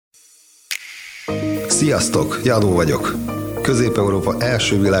Sziasztok, Jadó vagyok. Közép-Európa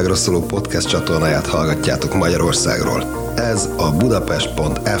első világra szóló podcast csatornáját hallgatjátok Magyarországról. Ez a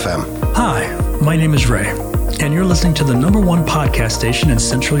Budapest.fm. Hi, my name is Ray, and you're listening to the number one podcast station in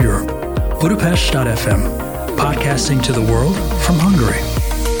Central Europe, Budapest.fm, podcasting to the world from Hungary.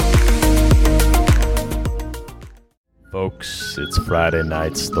 Folks, it's Friday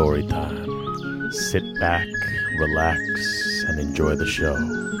night story time. Sit back, relax, and enjoy the show.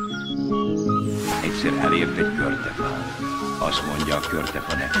 Egyszer elért egy körtefa. Azt mondja a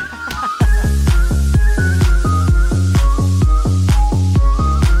körtefa neki.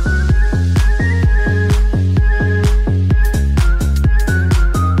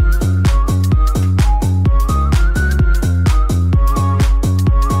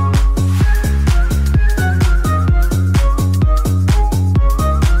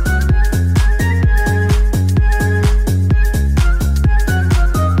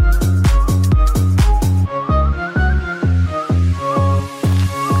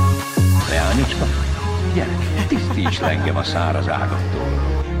 Engem a száraz ágattól,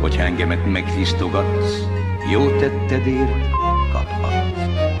 hogy engemet megtisztogatsz, jó tettedért kaphatsz.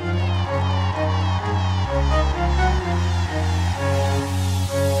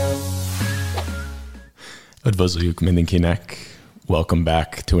 Üdvözöljük mindenkinek. Welcome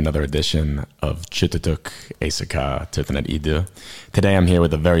back to another edition of Csütörtök Éjszaka Történet Idő. Today I'm here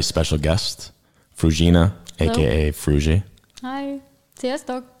with a very special guest, Fruzsina, aka Fruzsi. Hi,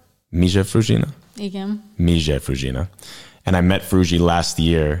 sziasztok! Mizser Fruzsina? Igen. Mizser Fruzsina. And I met Fruzsi last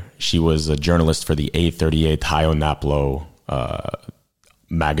year. She was a journalist for the A38 Hajo-Naplo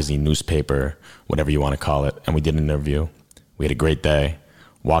magazine, newspaper, whatever you want to call it. And we did an interview. We had a great day.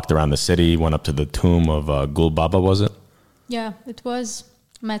 Walked around the city, went up to the tomb of Gul Baba, was it? Yeah, it was.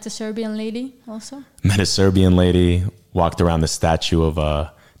 Met a Serbian lady also. Met a Serbian lady. Walked around the statue of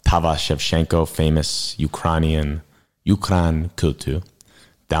Taras Shevchenko, famous Ukraine kultu,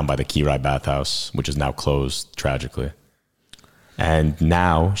 down by the Kirai bathhouse, which is now closed, tragically. And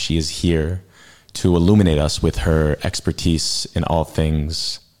now she is here to illuminate us with her expertise in all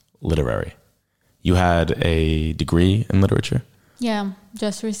things literary. You had a degree in literature? Yeah,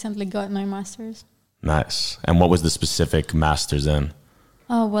 just recently got my master's. Nice. And what was the specific master's in?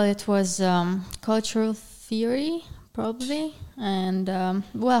 Oh, well, it was cultural theory, probably, and,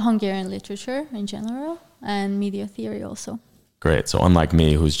 Hungarian literature in general, and media theory also. Great. So unlike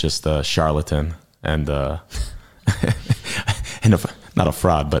me, who's just a charlatan and not a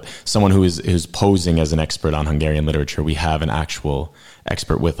fraud, but someone who's posing as an expert on Hungarian literature, we have an actual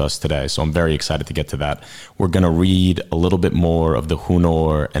expert with us today. So I'm very excited to get to that. We're going to read a little bit more of the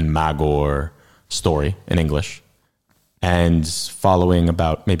Hunor and Magor story in English. And following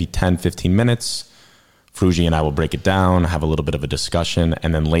about maybe 10, 15 minutes, Fruzsi and I will break it down, have a little bit of a discussion,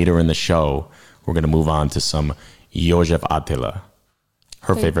 and then later in the show, we're going to move on to some József Attila,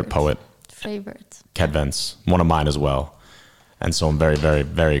 her favorite poet. Kedvenc, one of mine as well. And so I'm very, very,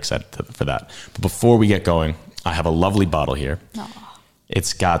 very excited for that. But before we get going, I have a lovely bottle here. Aww.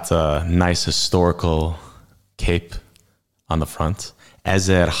 It's got a nice historical cape on the front.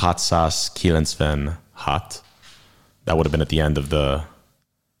 1696 hat. That would have been at the end of the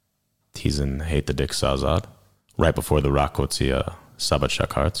 17. század, right before the Rákóczi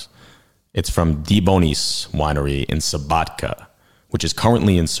Szabadságharc. It's from Dibonis Winery in Szabadka, which is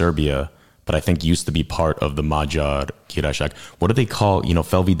currently in Serbia, but I think used to be part of the Magyar Királyság. What do they call,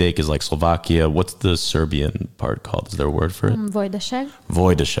 Felvidék is like Slovakia. What's the Serbian part called? Is there a word for it? Vajdaság.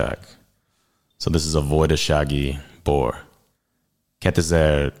 Vajdaság. So this is a Vajdasági bor.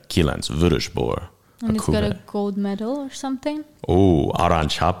 2009, vörös bor. And it's got a gold medal or something. Oh,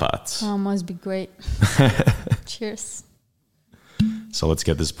 arancsapat. Oh, must be great. Cheers. So let's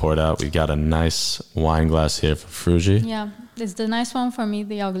get this poured out. We've got a nice wine glass here for Fruzsi. Yeah, it's the nice one for me,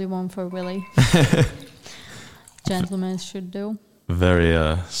 the ugly one for Willie. Gentlemen should do.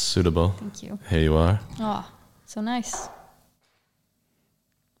 Very suitable. Thank you. Here you are. Oh, so nice.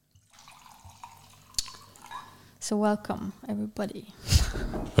 So welcome, everybody.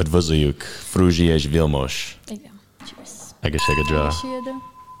 Üdvözöljük Fruzsi és Vilmos. Igen, cheers. Egészségedre. Egészségedre.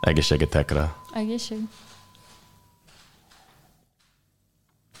 Egészségetekre. Egészség.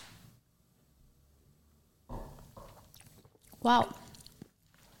 Wow.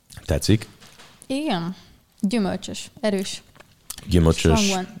 Tetszik? Igen. Gyümölcsös. Erős.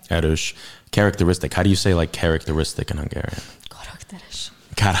 Gyümölcsös. Erős. Characteristic. How do you say like characteristic in Hungarian? Karakteres.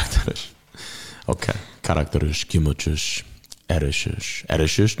 Karakteres. Okay. Karakteres, gyümölcsös, erősös.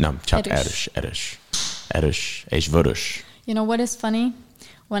 Erősös? Nem, csak erős. Erős és vörös. You know what is funny?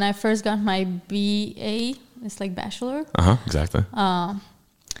 When I first got my BA, it's like bachelor. Exactly.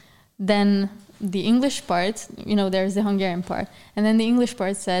 Then the English part, there's the Hungarian part. And then the English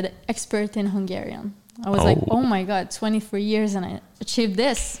part said, expert in Hungarian. I was like, oh my God, 23 years and I achieved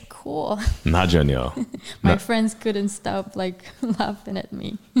this. Cool. Nagyon jó. My friends couldn't stop laughing at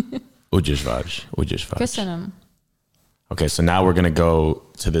me. Úgyis vagy. Köszönöm. Okay, so now we're going to go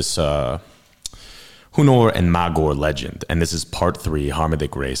to this Hunor and Magyarul legend. And this is part 3,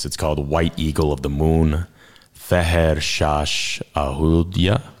 harmadik race. It's called White Eagle of the Moon, Fehér Sás a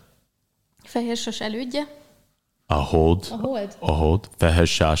Holdja. Fehér Sás elődje? A hold. Fehér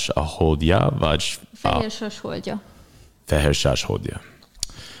Sás a Holdja, vagy... Fehér Sás Holdja. Fehér Sás Holdja.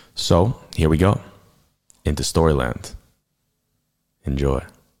 So, here we go. Into Storyland. Enjoy.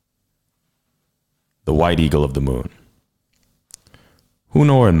 The White Eagle of the Moon.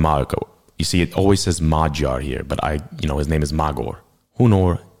 Hunor and Magyarul. You see, it always says Magyar here, but his name is Magor.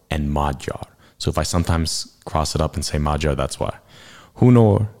 Hunor and Magyar. So if I sometimes cross it up and say Magyar, that's why.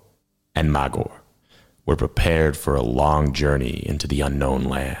 Hunor and Magyarul were prepared for a long journey into the unknown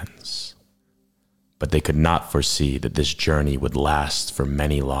lands. But they could not foresee that this journey would last for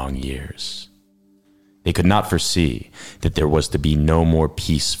many long years. They could not foresee that there was to be no more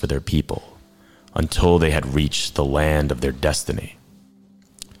peace for their people until they had reached the land of their destiny.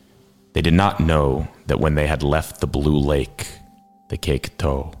 They did not know that when they had left the blue lake, the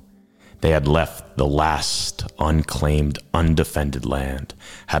Keikto, they had left the last unclaimed, undefended land,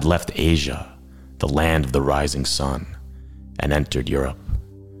 had left Asia, the land of the rising sun, and entered Europe,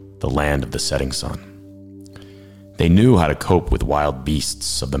 the land of the setting sun. They knew how to cope with wild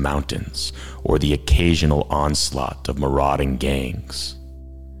beasts of the mountains or the occasional onslaught of marauding gangs.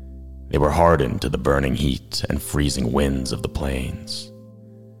 They were hardened to the burning heat and freezing winds of the plains.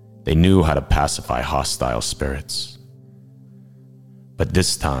 They knew how to pacify hostile spirits. But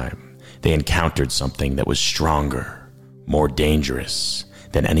this time, they encountered something that was stronger, more dangerous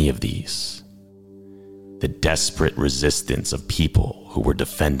than any of these. The desperate resistance of people who were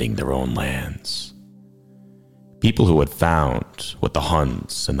defending their own lands. People who had found what the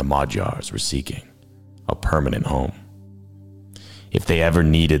Huns and the Magyars were seeking, a permanent home. If they ever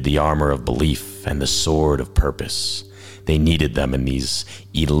needed the armor of belief and the sword of purpose, they needed them in these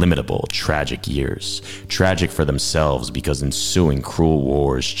illimitable, tragic years. Tragic for themselves because ensuing cruel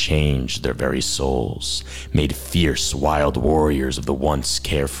wars changed their very souls, made fierce, wild warriors of the once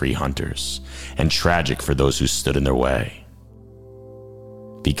carefree hunters, and tragic for those who stood in their way.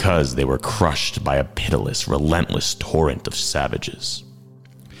 Because they were crushed by a pitiless, relentless torrent of savages.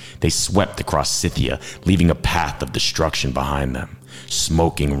 They swept across Scythia, leaving a path of destruction behind them.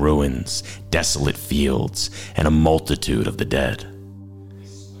 Smoking ruins, desolate fields, and a multitude of the dead.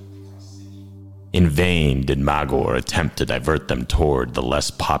 In vain did Magyarul attempt to divert them toward the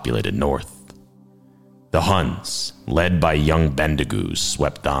less populated north. The Huns, led by young Bendigoos,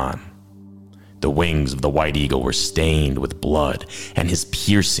 swept on. The wings of the White Eagle were stained with blood, and his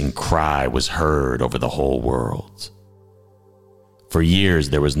piercing cry was heard over the whole world. For years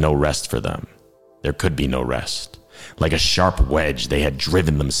there was no rest for them. There could be no rest. Like a sharp wedge, they had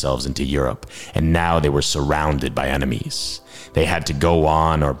driven themselves into Europe, and now they were surrounded by enemies. They had to go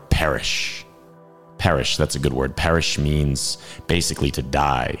on or perish. Perish, that's a good word. Perish means basically to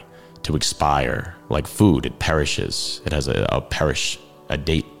die, to expire. Like food, it perishes. It has a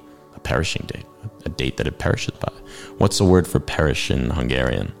date, a perishing date, a date that it perishes by. What's the word for perish in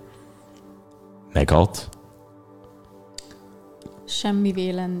Hungarian? Meghalt?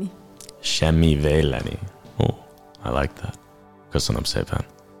 Semmivé lenni. Semmivé lenni. Oh, I like that. Köszönöm szépen.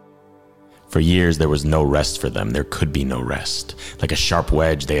 For years, there was no rest for them. There could be no rest. Like a sharp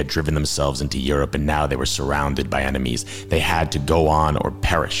wedge, they had driven themselves into Europe, and now they were surrounded by enemies. They had to go on or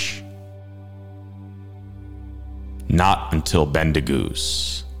perish. Not until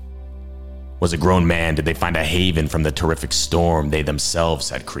Bendigoos was a grown man did they find a haven from the terrific storm they themselves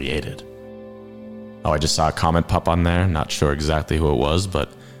had created. Oh, I just saw a comment pop on there. Not sure exactly who it was,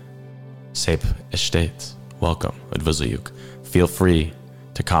 but Szép estét. Welcome. Üdvözöljük. Feel free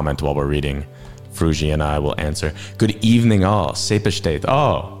to comment while we're reading. Fruzsina and I will answer. Good evening all. Szép estét.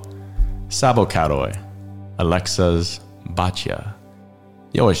 Oh, Sabo Karoy. Alexa's Batya.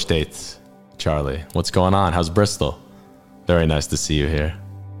 Yo estét, Charlie. What's going on? How's Bristol? Very nice to see you here.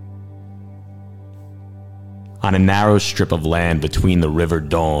 On a narrow strip of land between the River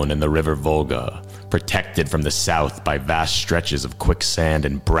Don and the River Volga, protected from the south by vast stretches of quicksand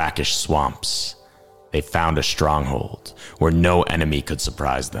and brackish swamps, they found a stronghold where no enemy could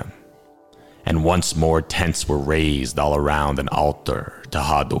surprise them. And once more tents were raised all around an altar to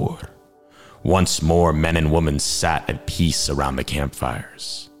Hadur. Once more men and women sat at peace around the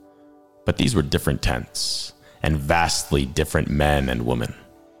campfires. But these were different tents, and vastly different men and women.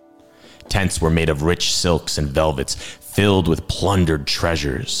 Tents were made of rich silks and velvets, filled with plundered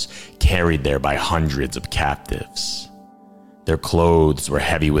treasures, carried there by hundreds of captives. Their clothes were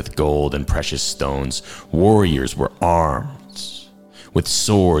heavy with gold and precious stones. Warriors were armed with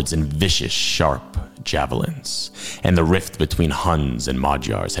swords and vicious, sharp javelins. And the rift between Huns and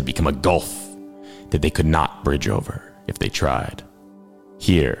Magyars had become a gulf that they could not bridge over if they tried.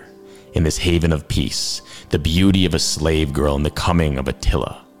 Here, in this haven of peace, the beauty of a slave girl and the coming of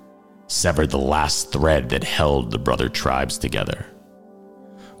Attila severed the last thread that held the brother tribes together.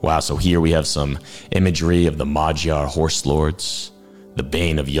 Wow, so here we have some imagery of the Magyar horse lords, the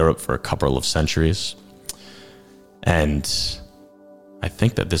bane of Europe for a couple of centuries. And I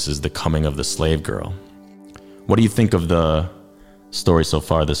think that this is the coming of the slave girl. What do you think of the story so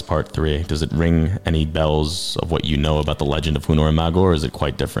far, this part 3? Does it ring any bells of what you know about the legend of Hunor and Magor, or is it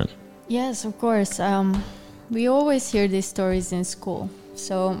quite different? Yes, of course. We always hear these stories in school.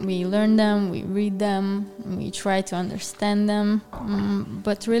 So we learn them, we read them, we try to understand them.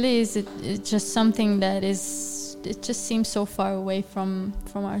 But really, it's just something that it just seems so far away from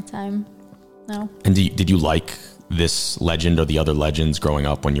our time now. And did you like this legend or the other legends growing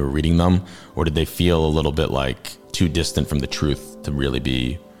up when you were reading them? Or did they feel a little bit like too distant from the truth to really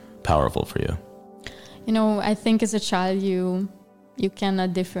be powerful for you? You know, I think as a child, you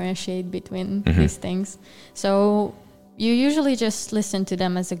cannot differentiate between these things. So you usually just listen to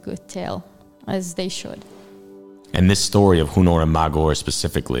them as a good tale, as they should. And this story of Hunor and Magor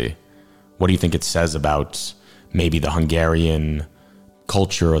specifically, what do you think it says about maybe the Hungarian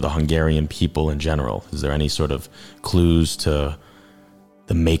culture or the Hungarian people in general? Is there any sort of clues to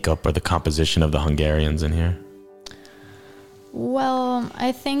the makeup or the composition of the Hungarians in here? Well,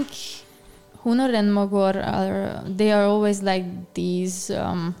 I think Hunor and Magor are always like these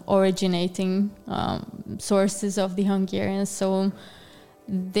originating sources of the Hungarians. So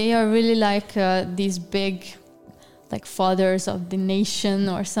they are really like these big, like fathers of the nation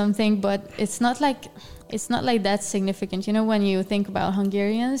or something. But it's not like that significant. You know, when you think about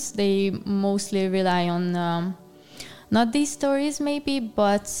Hungarians, they mostly rely on not these stories maybe,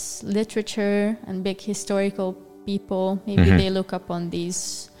 but literature and big historical people. Maybe they look up on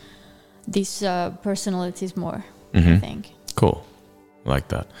these personalities more, I think. Cool. I like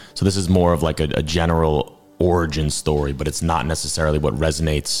that. So this is more of like a general origin story, but it's not necessarily what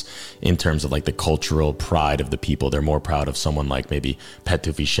resonates in terms of like the cultural pride of the people. They're more proud of someone like maybe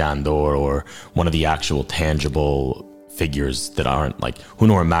Petőfi Sándor or one of the actual tangible figures that aren't like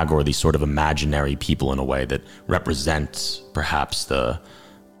Hunor and Magor, are these sort of imaginary people in a way that represent perhaps the...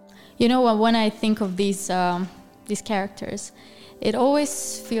 You know, when I think of these characters, it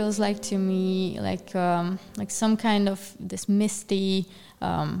always feels like to me like some kind of this misty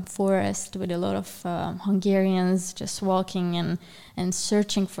forest with a lot of Hungarians just walking and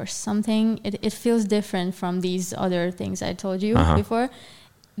searching for something. It feels different from these other things I told you before.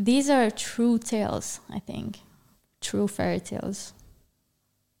 These are true tales, I think. True fairy tales.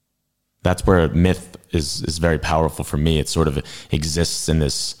 That's where myth is very powerful for me. It sort of exists in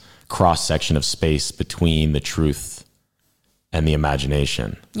this cross-section of space between the truth and the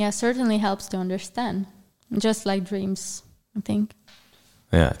imagination. Yeah, certainly helps to understand. Just like dreams, I think.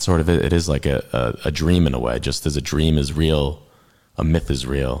 Yeah, it is like a dream in a way. Just as a dream is real, a myth is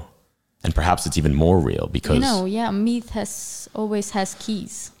real. And perhaps it's even more real because... You know, yeah, myth always has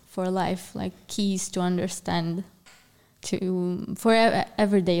keys for life, like keys to understand for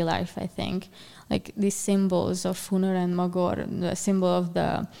everyday life, I think. Like these symbols of Hunor and Magor, the symbol of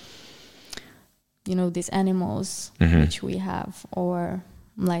the... You know, these animals which we have, or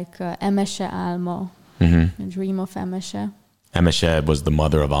like Emese Álma, the dream of Emese. Emese was the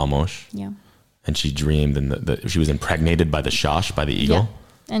mother of Almos. Yeah. And she dreamed, and she was impregnated by the Sas, by the eagle.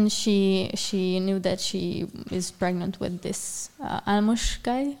 Yeah. And she knew that she is pregnant with this Almos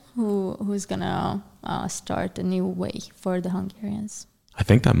guy who's gonna start a new way for the Hungarians. I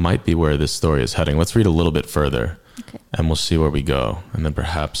think that might be where this story is heading. Let's read a little bit further, and we'll see where we go, and then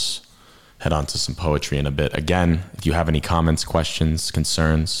perhaps head on to some poetry in a bit. Again, if you have any comments, questions,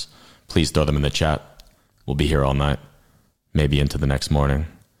 concerns, please throw them in the chat. We'll be here all night, maybe into the next morning.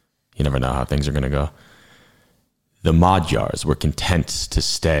 You never know how things are going to go. The Magyars were content to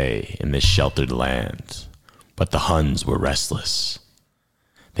stay in this sheltered land, but the Huns were restless.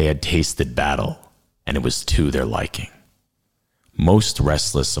 They had tasted battle, and it was to their liking. Most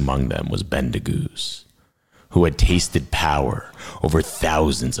restless among them was Bendegouz, who had tasted power over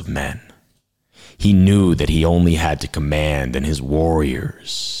thousands of men. He knew that he only had to command and his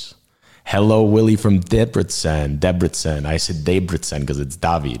warriors. Hello, Willie from Debrecen. I said Debrecen because it's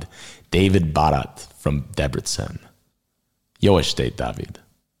David. David Barat from Debrecen. Jó estét, David.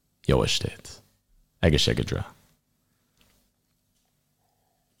 Jó estét. Egészségedre.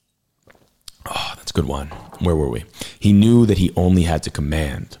 Oh, that's a good one. Where were we? He knew that he only had to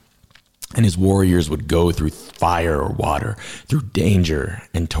command, and his warriors would go through fire or water, through danger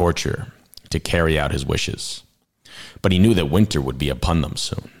and torture to carry out his wishes. But he knew that winter would be upon them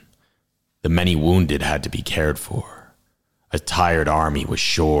soon. The many wounded had to be cared for. A tired army was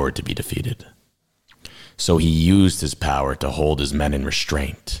sure to be defeated. So he used his power to hold his men in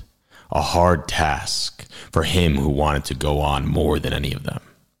restraint, a hard task for him who wanted to go on more than any of them.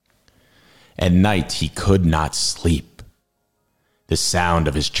 At night he could not sleep. The sound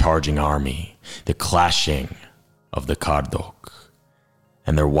of his charging army, the clashing of the Kardok,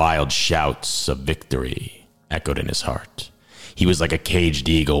 and their wild shouts of victory echoed in his heart. He was like a caged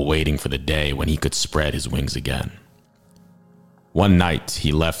eagle waiting for the day when he could spread his wings again. One night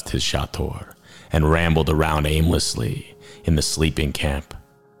he left his chateau and rambled around aimlessly in the sleeping camp.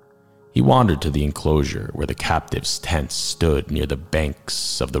 He wandered to the enclosure where the captives' tents stood near the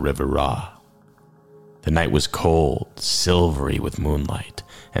banks of the river Ra. The night was cold, silvery with moonlight,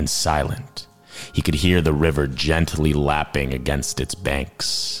 and silent. He could hear the river gently lapping against its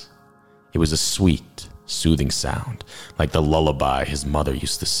banks. It was a sweet, soothing sound, like the lullaby his mother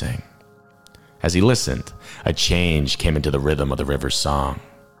used to sing. As he listened, a change came into the rhythm of the river's song.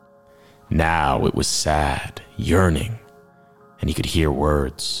 Now it was sad, yearning, and he could hear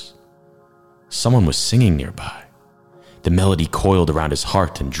words. Someone was singing nearby. The melody coiled around his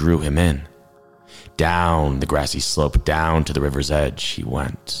heart and drew him in. Down the grassy slope, down to the river's edge he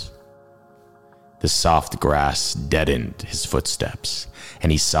went. The soft grass deadened his footsteps,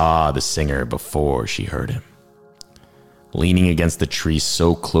 and he saw the singer before she heard him. Leaning against the tree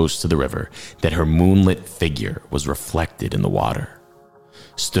so close to the river that her moonlit figure was reflected in the water,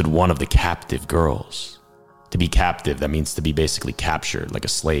 stood one of the captive girls. To be captive, that means to be basically captured like a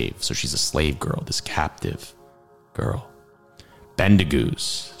slave. So she's a slave girl, this captive girl.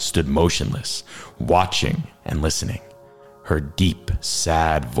 Bendigoos stood motionless, watching and listening. Her deep,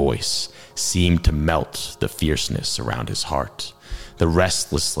 sad voice seemed to melt the fierceness around his heart. The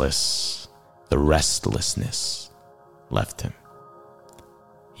restlessness left him.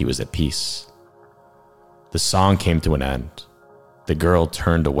 He was at peace. The song came to an end. The girl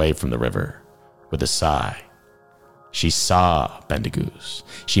turned away from the river with a sigh. She saw Bendigoos.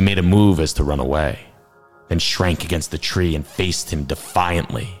 She made a move as to run away, then shrank against the tree and faced him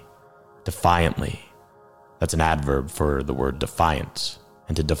defiantly. Defiantly. That's an adverb for the word defiant.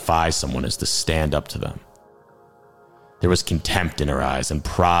 And to defy someone is to stand up to them. There was contempt in her eyes and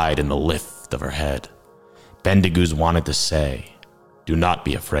pride in the lift of her head. Bendigoos wanted to say, "Do not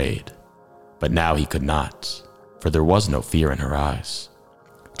be afraid." But now he could not, for there was no fear in her eyes.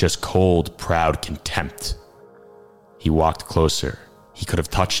 Just cold, proud contempt. He walked closer. He could have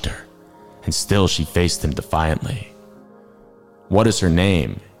touched her, and still she faced him defiantly. "What is her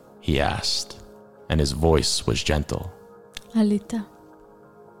name?" he asked, and his voice was gentle. Alita.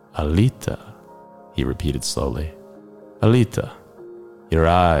 "Alita," he repeated slowly. "Alita, your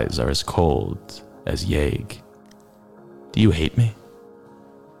eyes are as cold as Yeg. Do you hate me?"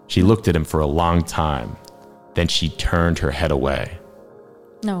 She looked at him for a long time. Then she turned her head away.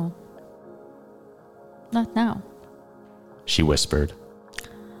 No. Not now. She whispered.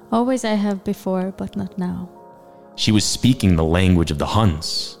 Always I have before, but not now. She was speaking the language of the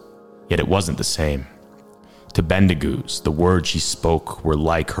Huns, yet it wasn't the same. To Bendigoos, the words she spoke were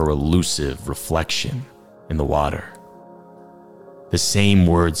like her elusive reflection in the water. The same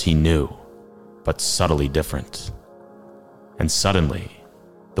words he knew, but subtly different. And suddenly,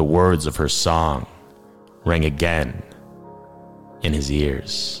 the words of her song rang again in his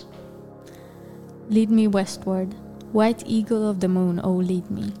ears. Lead me westward, white eagle of the moon, oh lead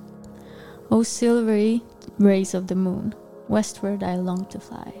me. O silvery rays of the moon, westward I long to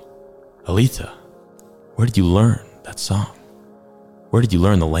fly. Alita, where did you learn that song? Where did you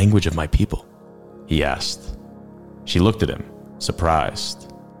learn the language of my people? He asked. She looked at him,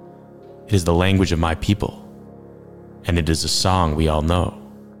 surprised. It is the language of my people, and it is a song we all know,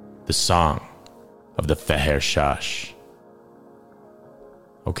 the song of the Feher Shash.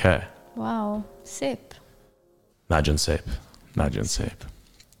 Okay. Wow, sip. Nagyon szép.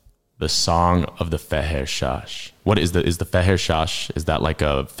 The song of the Feher Shash. What is the Feher Shash? Is that like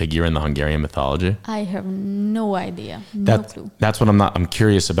a figure in the Hungarian mythology? I have no idea. No clue. That's what I'm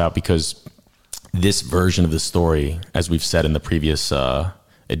curious about, because this version of the story, as we've said in the previous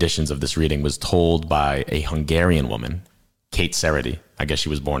editions of this reading, was told by a Hungarian woman, Kate Szeredy. I guess she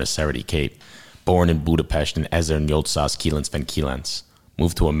was born as Szeredy Kate, born in Budapest in 1899,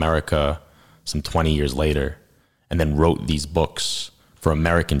 moved to America some 20 years later, and then wrote these books for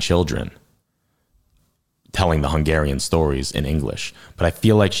American children, telling the Hungarian stories in English. But I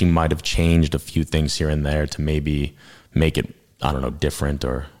feel like she might have changed a few things here and there to maybe make it, I don't know, different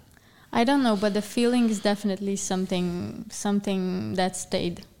or... I don't know, but the feeling is definitely something that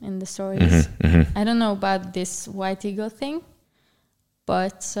stayed in the stories. I don't know about this White Eagle thing,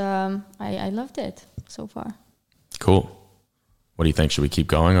 but I loved it so far. Cool. What do you think? Should we keep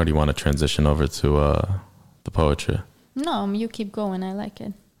going, or do you want to transition over to the poetry? No, you keep going. I like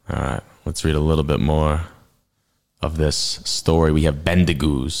it. All right. Let's read a little bit more of this story. We have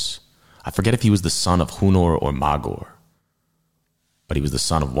Bendegúz. I forget if he was the son of Hunor or Magor, but he was the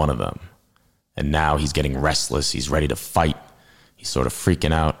son of one of them. And now he's getting restless. He's ready to fight. He's sort of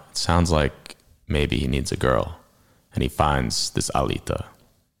freaking out. It sounds like maybe he needs a girl. And he finds this Alita.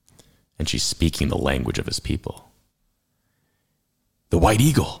 And she's speaking the language of his people. "The White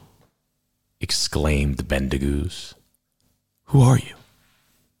Eagle!" exclaimed Bendegúz. "Who are you?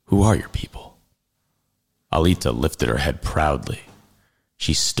 Who are your people?" Alita lifted her head proudly.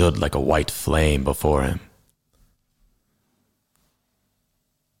 She stood like a white flame before him.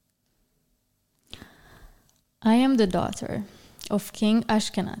 I am the daughter of King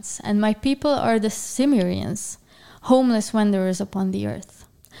Ashkenaz, and my people are the Cimmerians, homeless wanderers upon the earth,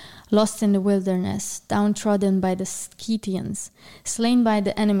 lost in the wilderness, downtrodden by the Scythians, slain by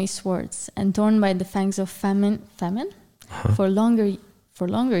the enemy's swords, and torn by the fangs of famine? For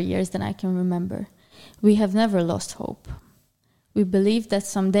longer years than I can remember. We have never lost hope. We believed that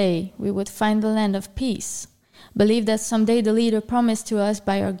someday we would find the land of peace, believed that someday the leader promised to us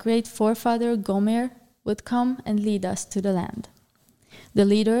by our great forefather Gomer would come and lead us to the land, the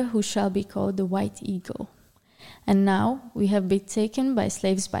leader who shall be called the White Eagle. And now we have been taken by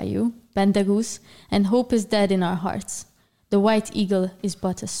slaves by you, Bendegúz, and hope is dead in our hearts. The White Eagle is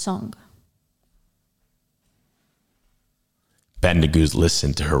but a song. Bendegúz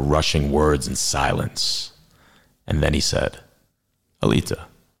listened to her rushing words in silence. And then he said, "Alita,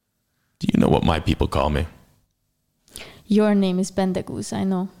 do you know what my people call me?" Your name is Bendegúz, I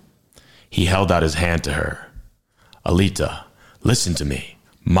know. He held out his hand to her. "Alita, listen to me.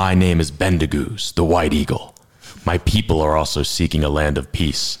 My name is Bendegúz, the White Eagle. My people are also seeking a land of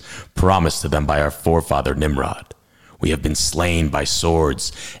peace, promised to them by our forefather Nimrod. We have been slain by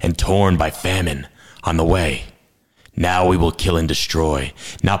swords and torn by famine on the way. Now we will kill and destroy,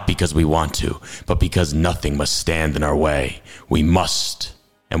 not because we want to, but because nothing must stand in our way. We must,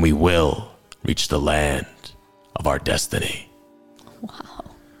 and we will, reach the land of our destiny." Wow.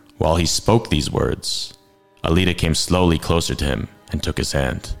 While he spoke these words, Alita came slowly closer to him and took his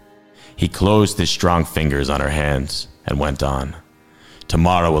hand. He closed his strong fingers on her hands and went on.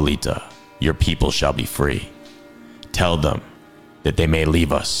 "Tomorrow, Alita, your people shall be free. Tell them that they may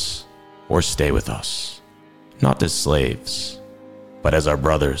leave us or stay with us, not as slaves, but as our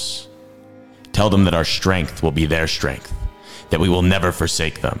brothers. Tell them that our strength will be their strength, that we will never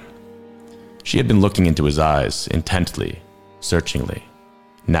forsake them." She had been looking into his eyes intently, searchingly.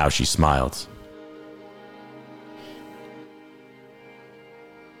 Now she smiled.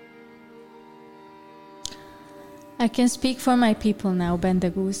 I can speak for my people now,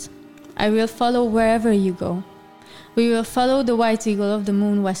 Bendegúz. I will follow wherever you go. We will follow the White Eagle of the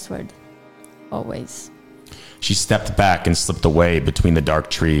moon westward. Always. She stepped back and slipped away between the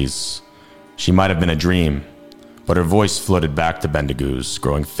dark trees. She might have been a dream, but her voice floated back to Bendegúz,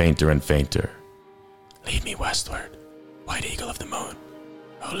 growing fainter and fainter. "Lead me westward, White Eagle of the moon.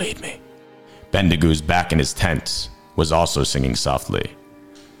 Oh, lead me." Bendegúz, back in his tent, was also singing softly.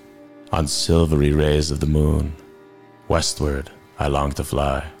 "On silvery rays of the moon, westward I long to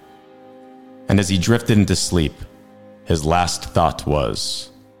fly." And as he drifted into sleep, his last thought was,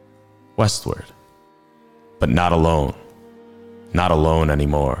 westward. But not alone. Not alone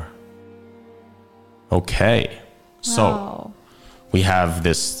anymore. Okay, so Wow. we have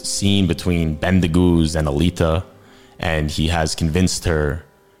this scene between Bendegúz and Alita, and he has convinced her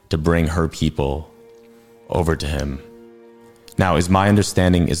to bring her people over to him. Now, is my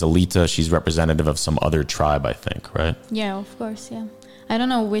understanding, is Alita, she's representative of some other tribe, I think, right? Yeah, of course, yeah. I don't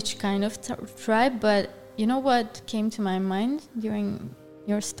know which kind of tribe, but you know what came to my mind during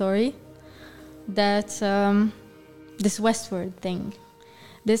your story? That this westward thing.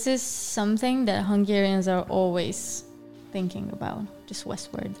 This is something that Hungarians are always thinking about, just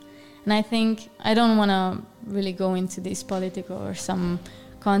westward. And I think, I don't want to really go into these political or some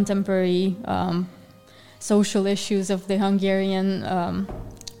contemporary social issues of the Hungarian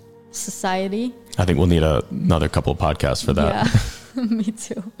society. I think we'll need another couple of podcasts for that. Yeah, me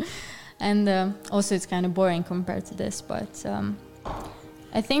too. And also it's kind of boring compared to this, but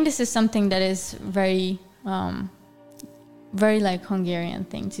I think this is something that is very very like Hungarian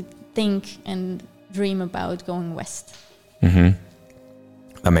thing to think and dream about going west.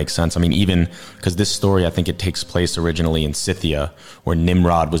 That makes sense. I mean, even because this story, I think it takes place originally in Scythia, where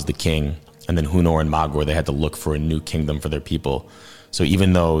Nimrod was the king, and then Hunor and Magor, they had to look for a new kingdom for their people. So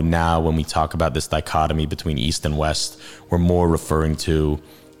even though now when we talk about this dichotomy between East and West, we're more referring to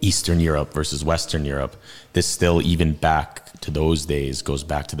Eastern Europe versus Western Europe, this still, even back to those days, goes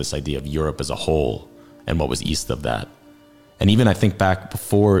back to this idea of Europe as a whole and what was east of that. And even I think back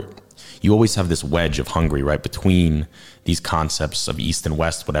before, you always have this wedge of Hungary, right, between these concepts of East and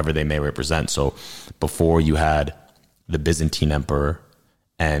West, whatever they may represent. So before you had the Byzantine emperor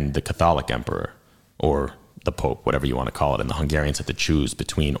and the Catholic emperor, or the Pope, whatever you want to call it, and the Hungarians had to choose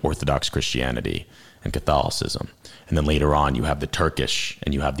between Orthodox Christianity and Catholicism. And then later on, you have the Turkish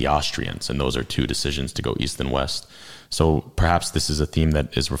and you have the Austrians, and those are two decisions to go East and West. So perhaps this is a theme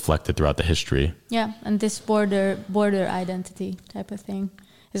that is reflected throughout the history. Yeah, and this border identity type of thing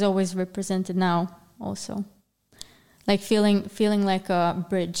is always represented now also. Like feeling like a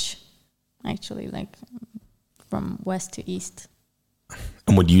bridge, actually, like from west to east.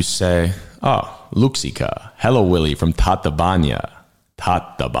 And would you say, Luxika, hello, Willie, from Tatabánya.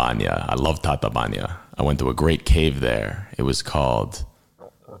 Tatabánya. I love Tatabánya. I went to a great cave there. It was called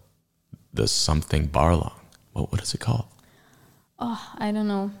the something Barlang. What is it called? Oh, I don't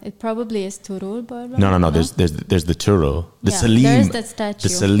know. It probably is Turul Barlang. No. There's the Turul. The Selim. There's that statue. The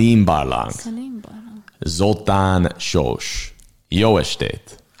Selim Barlang. Selim Barlang. Zoltán Sós. Jó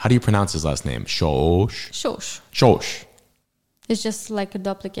estét. How do you pronounce his last name? Sós? Sós. It's just like a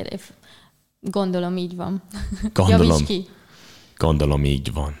duplicate, if gondolom így van. Gondolom. Javíts ki. Gondolom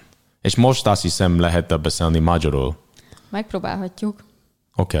így van. És most azt hiszem lehet beszélni magyarul. Megpróbálhatjuk.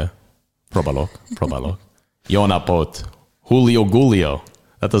 Okay. Próbálok. Jó napot. Julio Gulio.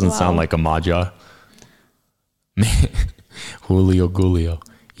 That doesn't sound like a magyar. Julio Gulio.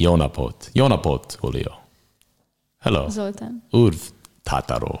 Jó napot, Julio. Hello. Zoltán. Urv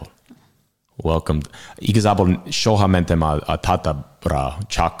Tatáról. Welcome. Igazából soha mentem a Tatabra,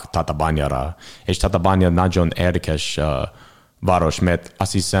 csak Tatabányára, és Tatabánya nagyon érdekes város, mert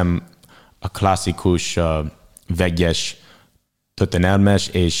azt hiszem a klasszikus vegyes történelmes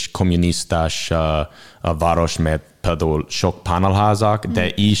és kommunisztás város, mert például sok panelházak,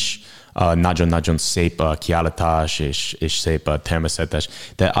 de is nagyon-nagyon szép kiállítás és szép természetes.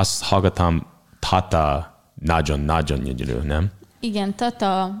 De azt hallgattam, Tata nagyon-nagyon gyönyörű, nem? Igen,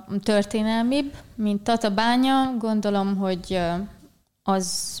 Tata történelmibb, mint Tatabánya. Gondolom, hogy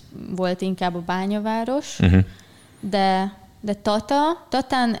az volt inkább a bányaváros, de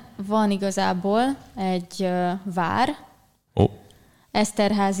Tatán van igazából egy vár,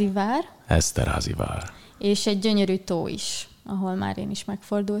 Eszterházi vár, és egy gyönyörű tó is, ahol már én is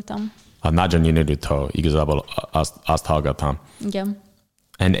megfordultam. A nagyon gyönyörű tó, igazából azt hallgattam. Igen.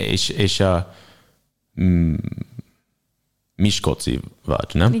 És Miskolci vagy,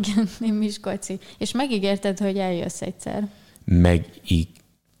 nem? Igen, én Miskolci. És megígérted, hogy eljössz egyszer.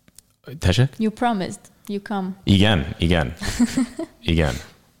 Tessék? You promised. You come. Igen.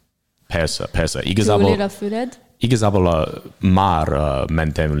 Persze. Túl Lilafüred. Igazából már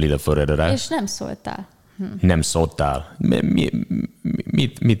mentem Lilafüredre. És nem szóltál. Nem szóltál.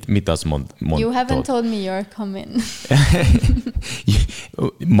 Mit azt mondtad? You haven't told me you're coming.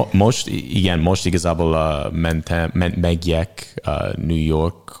 Most igazából megyek New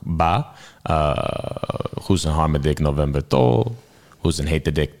Yorkba 23. novembertől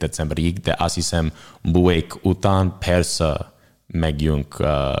 27. decemberig, de azt hiszem buék után persze megjünk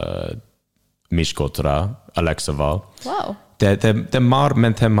Miskolcra Alexával. Wow. De már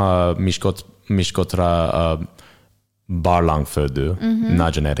mentem Miskolcra barlangföldő.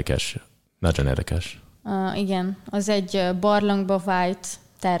 Nagyon érdekes. Igen, az egy barlangba vájt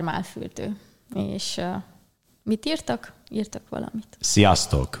termálfürdő. És mit írtak? Írtak valamit.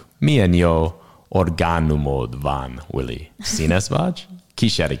 Sziasztok! Milyen jó orgánumod van, Willie? Színes vagy?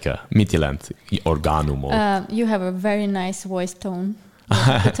 Kis Erika, mit jelent orgánumod? You have a very nice voice tone.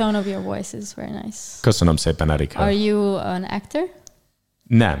 The tone of your voice is very nice. Köszönöm szépen, Erika. Are you an actor?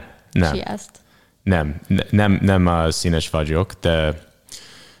 Nem. She asked. Nem színes vagyok, de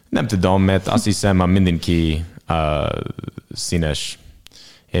nem tudom, mert azt hiszem, mindenki színes,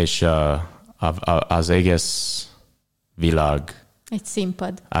 és az egész világ egy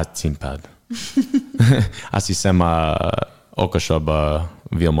színpad. Azt hiszem, okosabb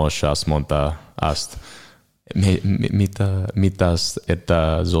Vilmos azt mondta azt. Mit azt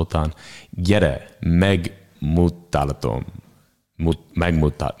érte Zoltán? Gyere,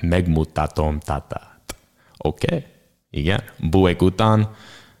 megmutatom Tatát. Oké? Igen. Buék után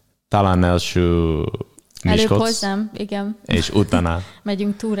talán első Előbb hozzám, igen. És utána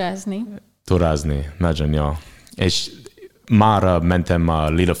megyünk túrázni. Nagyon jó. És már mentem a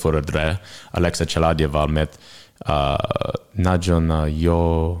Lilleföldre Alexa családjával, mert nagyon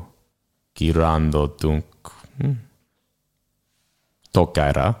jó kirándultunk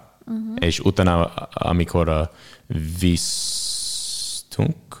Tokályra, és utána, amikor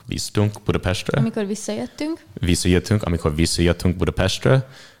vissztünk Budapestre. Amikor visszajöttünk Budapestre,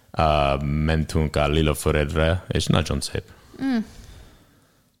 mentünk a Lilleföldre, és nagyon szép.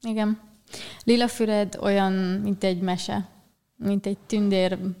 Igen. Lilafüred olyan, mint egy mese, mint egy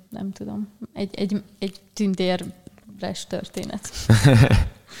tündér, nem tudom, egy tündérres történet.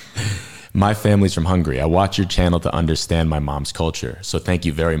 My family's from Hungary. I watch your channel to understand my mom's culture. So thank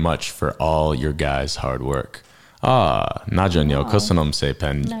you very much for all your guys' hard work. Nagyon jó. Köszönöm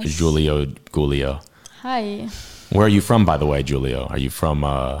szépen, Nice. Julio. Hi. Where are you from, by the way, Julio? Are you from,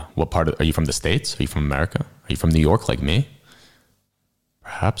 what part are you from the States? Are you from America? Are you from New York like me?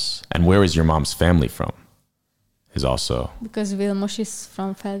 Perhaps. And where is your mom's family from? Is also... Because Vilmos is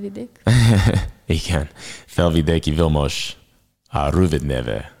from Felvidék. Igen. Felvidéki Vilmos. A rövid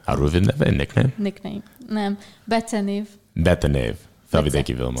neve. Nickname? Nickname. Nem. Becenév. Becenév.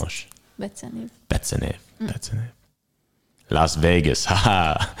 Felvidéki Vilmos. Becenév. Las Vegas.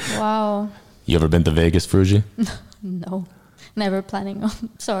 Haha. Wow. You ever been to Vegas, Fruji? No. Never planning on.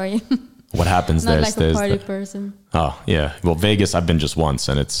 Sorry. What happens Not there like stays a party there. person. Oh, yeah. Well, Vegas, I've been just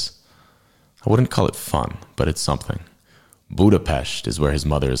once, and I wouldn't call it fun, but it's something. Budapest is where his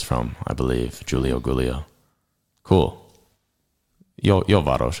mother is from, I believe. Gulio. Cool. Jó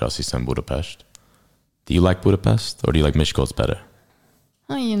város, azt hiszem, Budapest. Do you like Budapest, or do you like Miskolc better?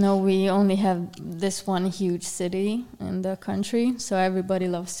 Oh, you know, we only have this one huge city in the country, so everybody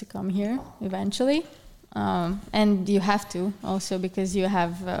loves to come here eventually. And you have to also, because you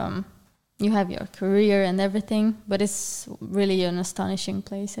have your career and everything, but it's really an astonishing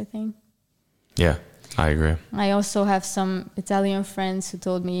place, I think. Yeah, I agree. I also have some Italian friends who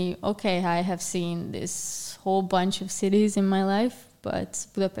told me, okay, I have seen this whole bunch of cities in my life, but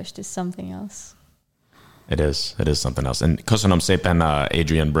Budapest is something else. It is something else. And köszönöm szépen,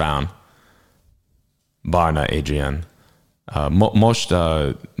 Adrian Brown. Barna Adrian. Most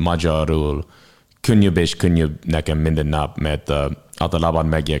magyarul könnyebb és könnyebb nekem minden nap, mert általában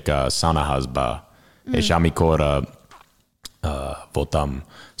megyek a szánaházba, és amikor voltam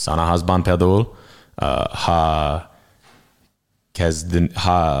szánaházban például, ha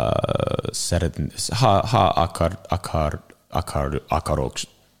akarok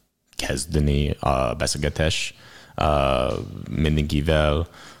kezdeni a beszélgetés mindenkivel,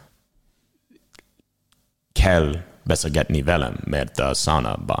 kell beszélgetni velem, mert a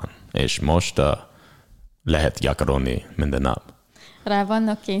szánában, és most lehet gyakorolni minden nap. Rá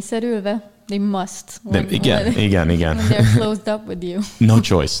vannak kényszerülve? They must. Igen. When they're closed up with you. No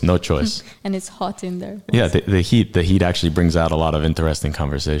choice. And it's hot in there. Yeah, the heat actually brings out a lot of interesting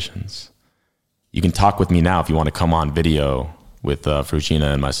conversations. You can talk with me now if you want to come on video with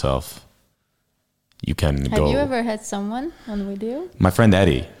Fruzsina and myself. You can go. Have you ever had someone on video? My friend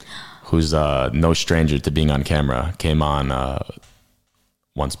Eddie, who's no stranger to being on camera, came on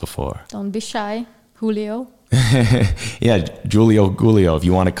once before. Don't be shy. Julio. Yeah, Gulio, if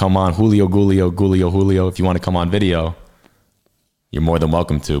you want to come on, Julio, if you want to come on video, you're more than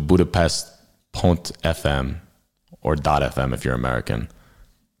welcome to. Budapest.fm or .fm if you're American.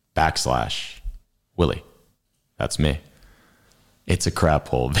 /Willie. That's me. It's a crap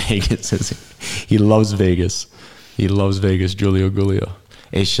hole, Vegas. He loves Vegas. Gulio.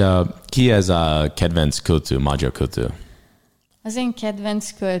 És ki ez a kedvenc költő, magyar költő? Az én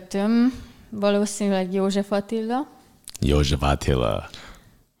kedvenc költőm valószínűleg József Attila.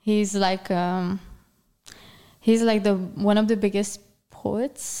 He's like one of the biggest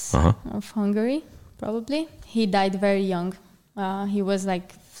poets of Hungary, probably. He died very young. He was like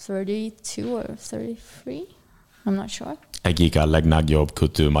 32 or 33. I'm not sure. Egyik a legnagyobb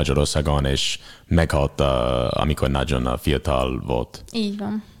költő Magyarországon, és meghalt, amikor nagyon fiatal volt. Így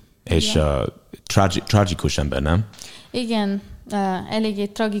van. És tragikus ember, nem? Igen, eléggé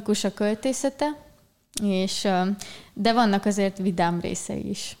tragikus a költészete, és, de vannak azért vidám részei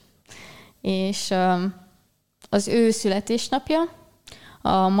is. És az ő születésnapja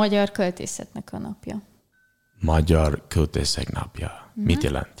a magyar költészetnek a napja. Magyar költészek napja. Mit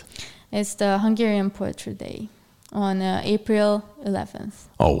jelent? It's the Hungarian Poetry Day on April 11th.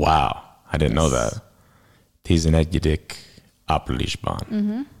 Oh, wow. I didn't know that. 11. áprilisban.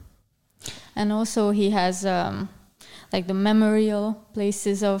 And also he has like the memorial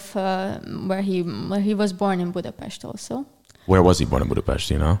places of where he was born in Budapest also. Where was he born in Budapest,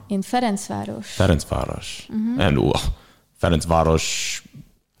 you know? In Ferencváros. Ferencváros. And Ferencváros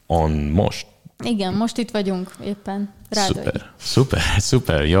on most. Igen, most itt vagyunk éppen. Rádai.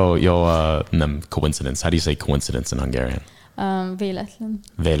 Super. Yo, nem coincidence. How do you say coincidence in Hungarian? Véletlen.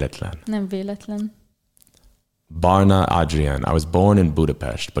 Véletlen. Nem véletlen. Barna Adrian. I was born in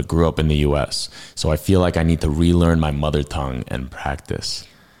Budapest, but grew up in the US. So I feel like I need to relearn my mother tongue and practice.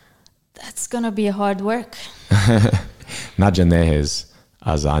 That's gonna be a hard work. Nagyon nehéz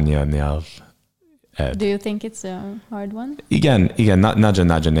az anyanyelv. Do you think it's a hard one? Igen,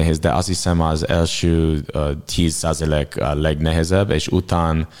 nagyon nehéz, de azt hiszem az első 10% a legnehezebb, és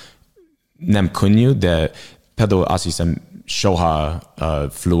után nem könnyű, de például azt hiszem soha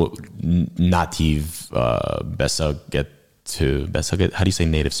natív beszélgető, how do you say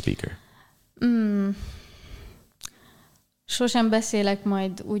native speaker? Sosem beszélek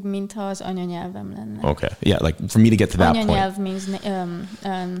majd úgy, mintha az anyanyelvem lenne. Okay, yeah, like for me to get to that anyanyelv point. means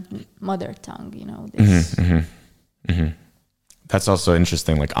mother tongue, you know. This. That's also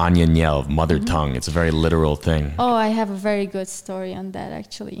interesting, like anyanyelv, mother tongue. It's a very literal thing. Oh, I have a very good story on that,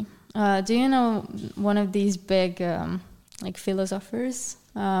 actually. Do you know one of these big like philosophers,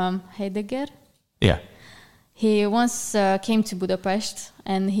 Heidegger? Yeah. He once came to Budapest,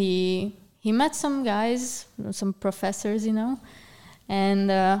 and he met some guys, some professors, you know,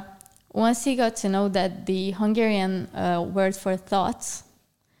 and once he got to know that the Hungarian word for thoughts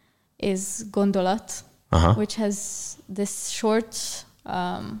is gondolat, which has this short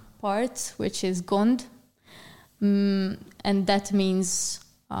part, which is gond, and that means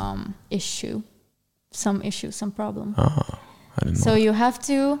issue, some problem. Oh, I didn't know. So you have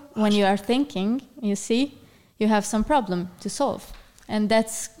to, when you are thinking, you see, you have some problem to solve, and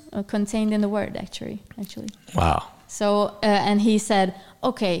that's contained in the word, actually. Wow. So, and he said,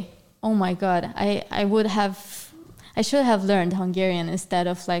 okay, oh my God, I should have learned Hungarian instead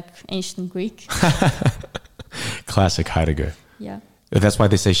of like ancient Greek. Classic Heidegger. Yeah. That's why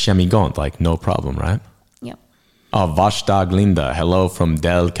they say Semmi gond, like no problem, right? Yeah. Oh, Vastag Linda. Hello from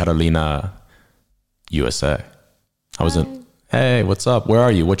Del Carolina, USA. I was in, hey, what's up? Where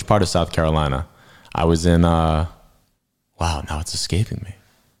are you? Which part of South Carolina? I was in, wow, now it's escaping me.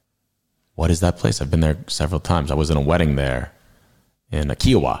 What is that place? I've been there several times. I was in a wedding there in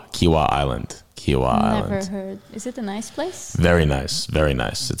Kiowa Island. Never heard. Is it a nice place? Very nice.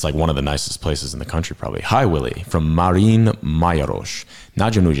 It's like one of the nicest places in the country, probably. Hi, Willie, from Marin Magyarul.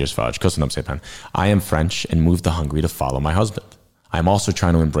 Nagyon ügyes vagy. Köszönöm szépen. I am French and moved to Hungary to follow my husband. I am also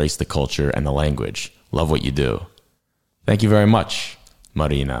trying to embrace the culture and the language. Love what you do. Thank you very much,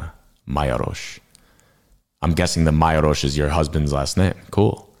 Marina Magyarul. I'm guessing that Magyarul is your husband's last name.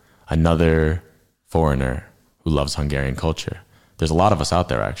 Cool. Another foreigner who loves Hungarian culture. There's a lot of us out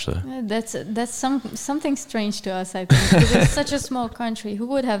there, actually. That's something strange to us, I think, because it's such a small country. Who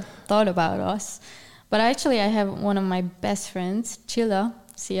would have thought about us? But actually, I have one of my best friends,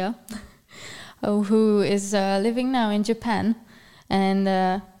 Sia, who is living now in Japan,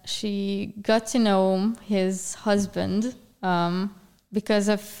 and she got to know his husband because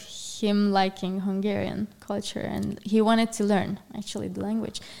of him liking Hungarian culture, and he wanted to learn, actually, the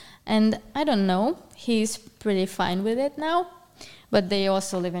language. And I don't know, he's pretty fine with it now. But they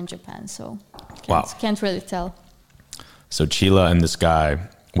also live in Japan, so can't really tell. So Chila and this guy,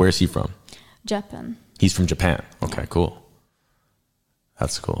 where is he from? Japan. He's from Japan. Okay, cool.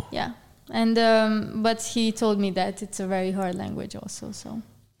 That's cool. Yeah, and but he told me that it's a very hard language also. So.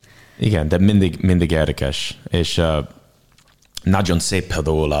 Igen, de mindig érdekes, és nagyon szép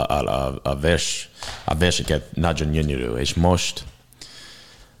például a verseket nagyon gyönyörű, és most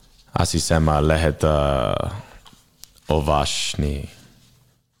azt hiszem lehet olvasni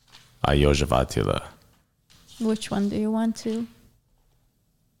a József Attila. Which one do you want to?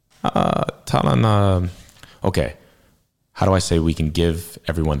 Talán, okay. How do I say we can give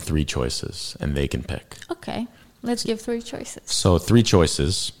everyone 3 choices and they can pick? Okay, let's give 3 choices. So 3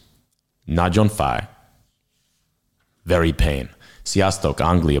 choices. Nagyon fáj. Very pain. Sziasztok,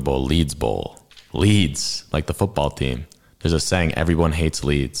 Angliaból, Leedsból. Leeds, like the football team. There's a saying, everyone hates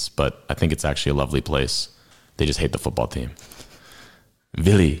Leeds, but I think it's actually a lovely place. They just hate the football team.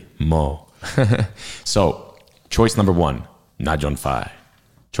 Willie Mo. So, choice number 1, Nagyon fáj.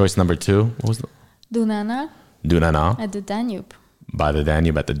 Choice number 2, what was the? Dunana. At the Danube. By the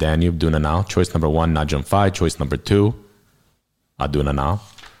Danube, at the Danube, Dunana. Choice number 1, Nagyon fáj. Choice number 2, a Dunana.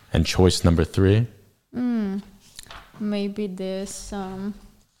 And choice number 3? Maybe this,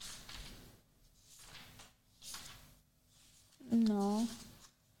 no.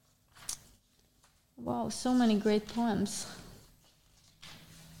 Wow, so many great poems.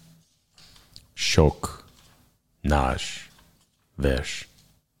 Sok, Nash, vers.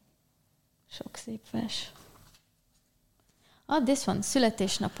 Sok szép vers. This one,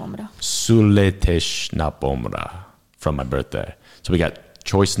 születésnapomra. Születésnapomra, from my birthday. So we got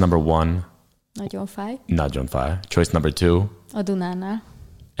choice number 1. Nagyon fáj. Nagyon fáj. Choice number 2. A Dunánál.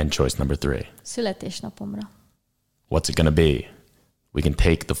 And choice number 3. Születésnapomra. What's it gonna be? We can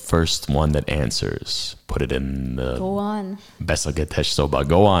take the first one that answers. Put it in the... Go on. Beszélgetés szóba.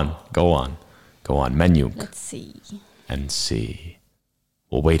 Go on. Go on. Go on. Menjünk. Let's see. And see.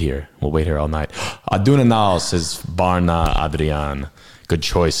 We'll wait here. We'll wait here all night. Adunanal, says Barna Adrian. Good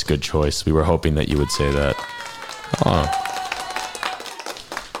choice. Good choice. We were hoping that you would say that. Oh.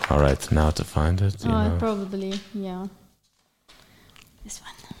 All right. Now to find it. Probably. Yeah. This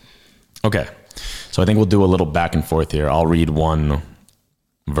one. Okay. So I think we'll do a little back and forth here. I'll read one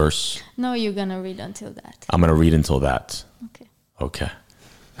verse. No, you're going to read until that. I'm going to read until that. Okay. Okay.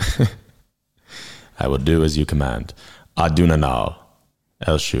 I will do as you command. Adunanal,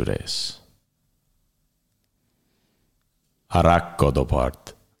 első rész. A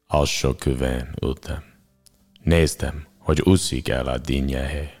rakkodópart alsó kövén ültem. Néztem, hogy úszik el a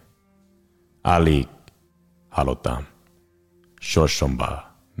dinnyehé. Alig hallottam.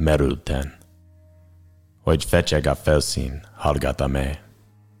 Sorsomba merülten. Hogy fecseg a felszín, hallgattam-e.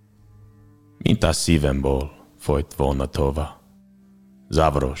 Mint a szívemből folyt volna tova.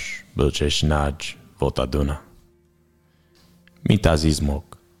 Zavaros, bölcs és nagy volt a Duna. Mint az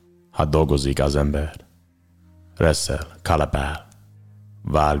izmok, ha dolgozik az ember. Reszel, kalapál,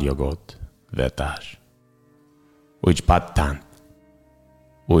 váljogot, vetás. Úgy pattant,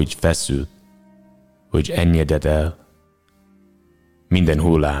 úgy feszült, úgy ennyedett el. Minden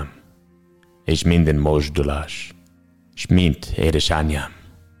hullám, és minden mozdulás, és mint édesanyám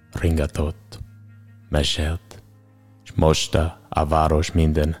ringatott, mesélt, és mosta a város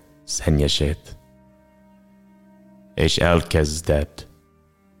minden szennyesét. És elkezdett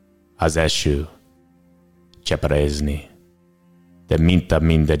az eső cseperezni, de minta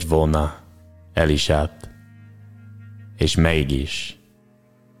mindegy volna el is állt, és mégis,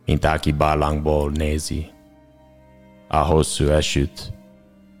 mint aki barlangból nézi, a hosszú esőt,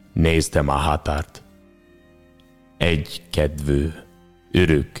 néztem a határt. Egy kedvű,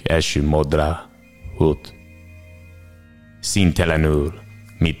 örök eső modra út. Színtelenül,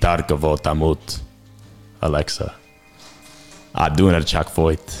 mi tarka voltam út. Alexa. A Duna csak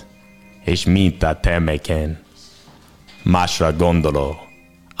folyt, és mint a terméken, másra gondoló,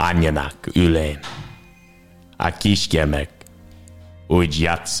 anyjának ülén. A kisgyermek úgy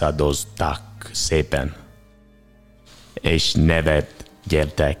játszadoztak szépen, és nevet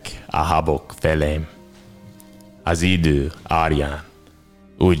gyertek a habok felém. Az idő árján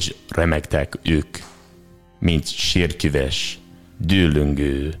úgy remegtek ők, mint sírküves,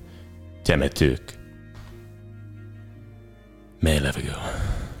 dűlöngő temetők. Mély levegő.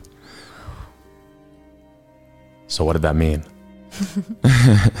 So what did that mean?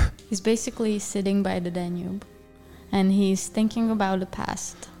 He's basically sitting by the Danube and he's thinking about the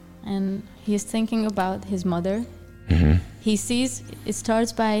past and he's thinking about his mother. Mm-hmm. He sees, it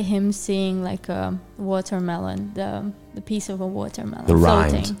starts by him seeing like a watermelon, the piece of a watermelon. The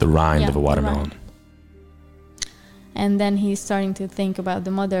rind Yeah, of a watermelon. the rind. And then he's starting to think about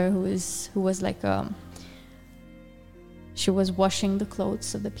the mother who was like she was washing the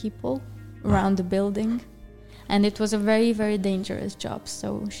clothes of the people around the building. And it was a very, very dangerous job,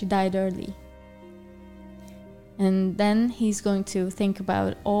 so she died early. And then he's going to think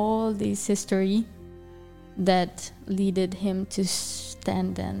about all this history that led him to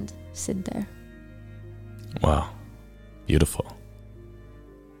stand and sit there. Wow. Beautiful.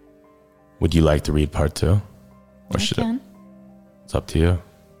 Would you like to read part 2? Or I can. It's up to you.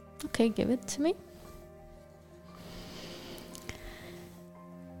 Okay, give it to me.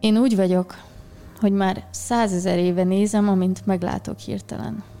 Én úgy vagyok, hogy már 100 000 éve nézem, amint meglátok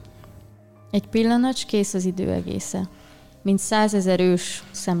hirtelen. Egy pillanat, s kész az idő egésze, mint 100 000 ős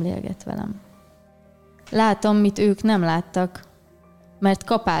szemlélget velem. Látom, mit ők nem láttak, mert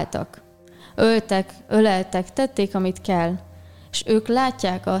kapáltak, öltek, öleltek, tették, amit kell, és ők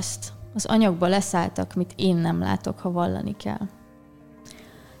látják azt, az anyagba leszálltak, mit én nem látok, ha vallani kell.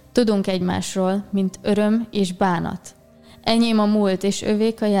 Tudunk egymásról, mint öröm és bánat. Enyém a múlt, és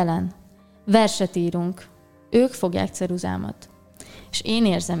övék a jelen. Verset írunk, ők fogják ceruzámat, és én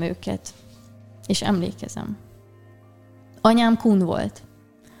érzem őket, és emlékezem. Anyám kun volt,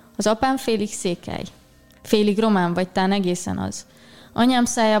 az apám félig székely, félig román vagy tán egészen az. Anyám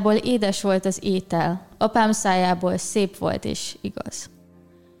szájából édes volt az étel, apám szájából szép volt és igaz.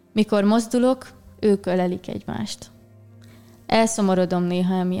 Mikor mozdulok, ők ölelik egymást. Elszomorodom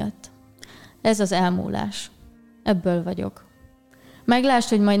néha emiatt. Ez az elmúlás. Ebből vagyok. Meglásd,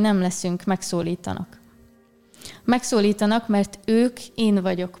 hogy majd nem leszünk, megszólítanak. Megszólítanak, mert ők én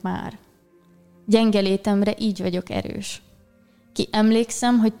vagyok már. Gyenge létemre így vagyok erős. Ki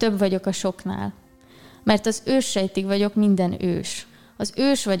emlékszem, hogy több vagyok a soknál. Mert az őssejtig vagyok minden ős. Az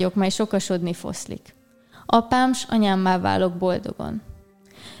ős vagyok, mely sokasodni foszlik. Apám s anyámmá válok boldogon.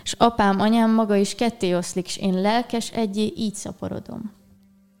 S apám, anyám maga is ketté oszlik, s én lelkes egyé így szaporodom.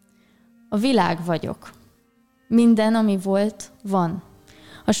 A világ vagyok. Minden, ami volt, van.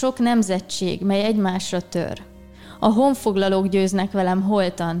 A sok nemzetség, mely egymásra tör. A honfoglalók győznek velem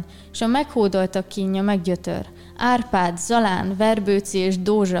holtan, s a meghódoltak kínja meggyötör. Árpád, Zalán, Verbőci és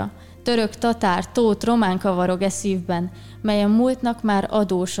Dózsa, török, tatár, tót, román kavarog szívben, mely a múltnak már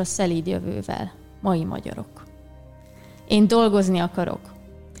adós a szelíd jövővel. Mai magyarok. Én dolgozni akarok.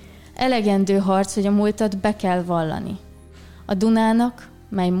 Elegendő harc, hogy a múltat be kell vallani. A Dunának,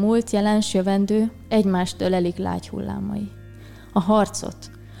 mely múlt, jelen, s jövendő, egymást ölelik lágy hullámai. A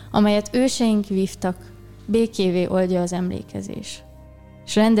harcot, amelyet őseink vívtak, békévé oldja az emlékezés.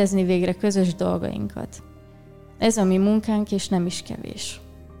 S rendezni végre közös dolgainkat. Ez a mi munkánk, és nem is kevés.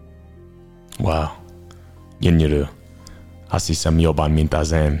 Wow. Gyönyörű. Azt hiszem jobban, mint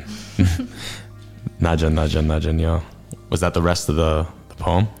az én. Nagyon, jó. Was that the rest of the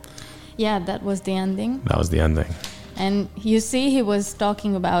poem? Yeah, that was the ending. That was the ending. And you see, he was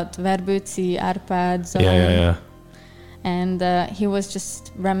talking about Verbőci, Árpád, Zalán. Yeah. And he was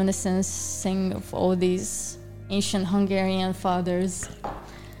just reminiscing of all these ancient Hungarian fathers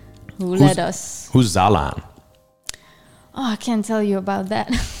who led us. Who's Zalán? Oh, I can't tell you about that.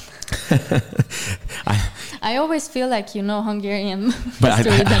 I always feel like you know Hungarian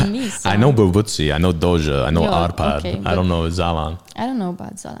history than me. So. I know Verbőci, I know Dózsa, I know Yo, Árpád. okay, I don't know Zalán. I don't know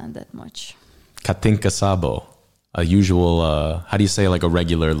about Zalán that much. Katinka Szabo, a usual, how do you say like a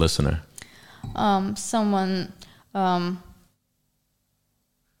regular listener? Someone,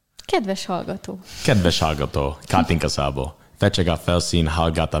 kedves hallgató. Kedves hallgató, Katinka Szabo. Fecseg a felszín,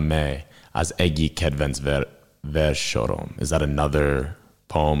 hallgata me, az egyik kedvenc versorom. Is that another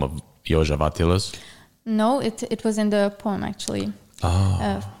poem of József Attila's? No, it was in the poem actually.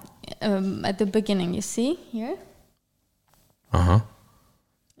 Oh. At the beginning, you see here.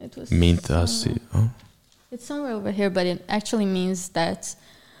 It was. It's somewhere over here, but it actually means that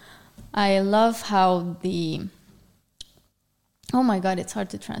I love how the. Oh my God, it's hard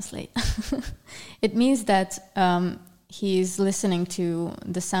to translate. It means that he's listening to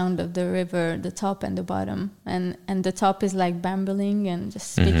the sound of the river, the top and the bottom, and the top is like bambling and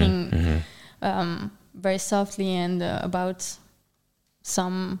just speaking very softly and about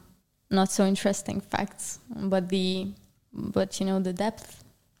some not so interesting facts, but you know the depth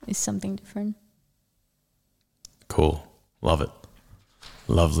is something different. Cool, love it,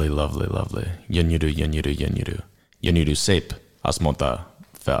 lovely. Gyönyörű, szép. Azt mondta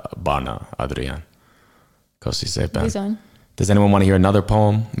Barna Adrián. Köszi szépen. Bizony. Does anyone want to hear another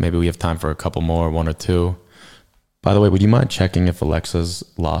poem? Maybe we have time for a couple more, one or two. By the way, would you mind checking if Alexa's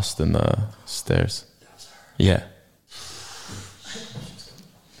lost in the stairs? Yeah.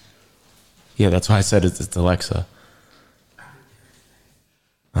 Yeah, that's why I said it's Alexa.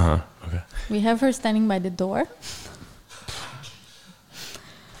 Okay. We have her standing by the door.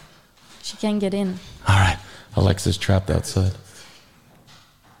 She can't get in. All right. Alexa's trapped outside.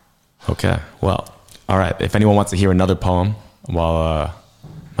 Okay, well, all right. If anyone wants to hear another poem while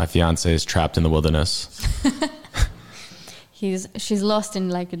my fiance is trapped in the wilderness. She's lost in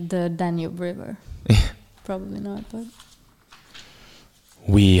like the Danube River. Probably not, but...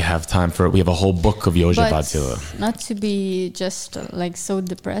 We have a whole book of József Attila. Not to be just like so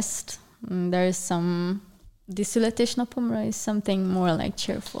depressed. There is some... The születésnapomra is something more like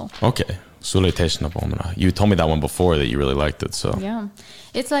cheerful. Okay. Születésnapomra. You told me that one before that you really liked it, so. Yeah.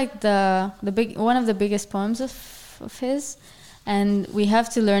 It's like one of the biggest poems of his, and we have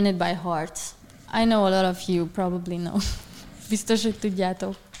to learn it by heart. I know a lot of you probably know. Biztos, hogy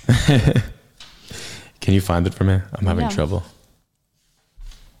tudjátok. Can you find it for me? I'm having trouble.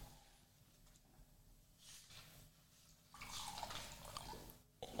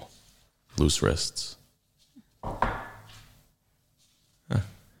 Loose wrists.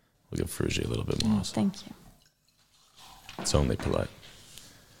 We'll give Fruzsina a little bit more. Thank you. It's only polite.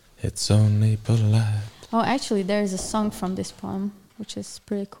 It's only polite. Oh, actually, there is a song from this poem, which is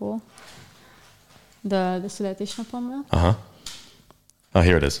pretty cool. The születésnapomra. Oh,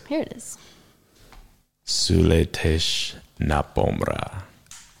 here it is. Here it is. Születésnapomra.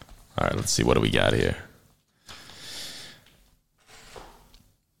 All right, let's see. What do we got here?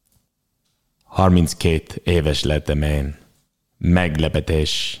 32 éves lettem én.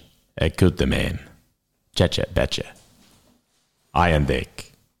 Meglepetés egy küldtem én. Csecse, becse.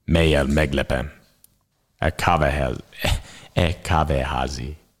 Ajándék, mellyel meglepem.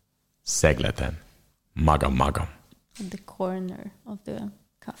 Kávéházi szegleten. Magam. At the corner of the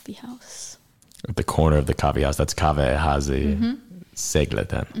coffee house. At the corner of the coffee house. That's kávéházi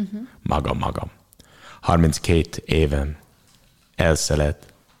szegleten. Magam. 32 évem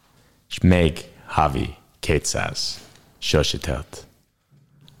elszelet, és még havi 200 sositelt.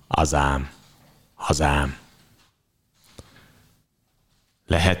 Hazám.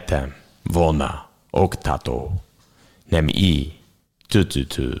 Lehettem volna oktató, nem így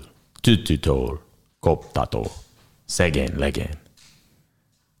tütütől koptató, szegény legény.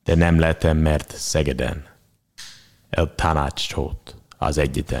 De nem lettem, mert Szegeden eltanácsolt az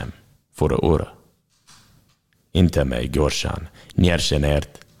egyetem, fura ura. Intemely gyorsan, nyersen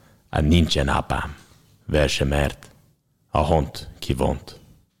ért, a nincsen apám, versemért, a hont kivont.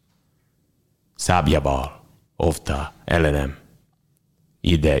 Szábjával óvta ellenem,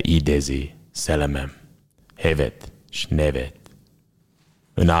 ide idézi szellemem, hevet s nevet.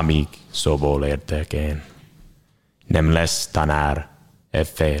 Unamíg szóból értek én, nem lesz tanár,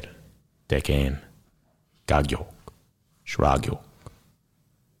 effér, tekén, kágyok, s rágyok.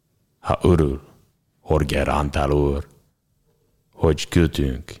 Ha örül, Horger Antál úr, hogy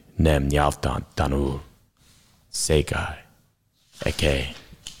küldtünk, nem nyelvtan tanul. Székály, ekej.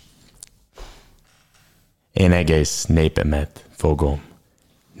 Én egész népemet fogom,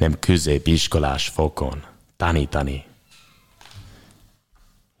 nem középiskolás fokon, tanítani.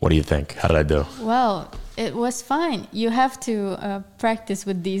 What do you think? How did I do? Well, it was fine. You have to practice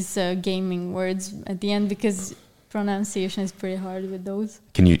with these gaming words at the end because pronunciation is pretty hard with those.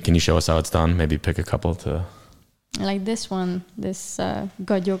 Can you show us how it's done? Maybe pick a couple to... Like this one, this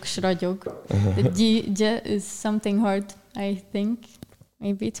gagyog, sragyog. The j is something hard, I think,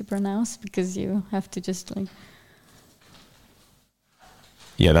 maybe to pronounce because you have to just like...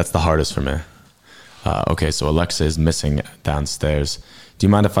 Yeah, that's the hardest for me. Okay, so Alexa is missing downstairs. Do you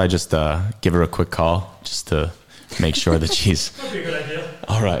mind if I just give her a quick call just to make sure that she's... That'd be a good idea.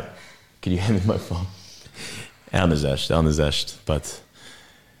 All right. Can you hand me my phone? Elnézést, but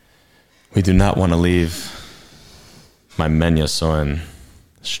we do not want to leave my mennyasszony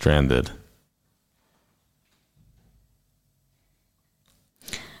stranded.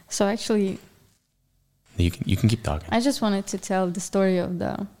 So actually... You can keep talking. I just wanted to tell the story of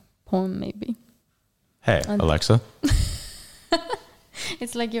the poem, maybe. Hey, Alexa.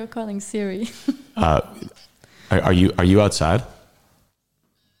 It's like you're calling Siri. Are you outside?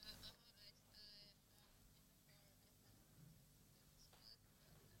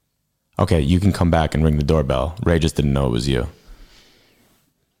 Okay, you can come back and ring the doorbell. Ray just didn't know it was you.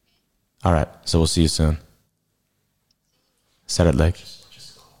 All right, so we'll see you soon. Set it like.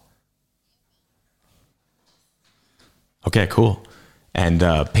 Okay, cool. And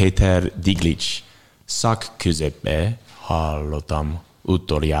Péter Diglic szakközépbe hallottam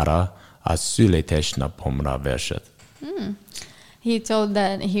utoljára a születésnapomra verset. He told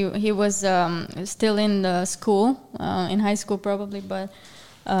that he was still in the school, in high school probably, but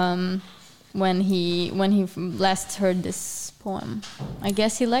when he last heard this poem, I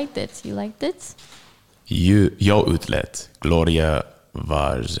guess he liked it. He liked it. Jó ötlet, Gloria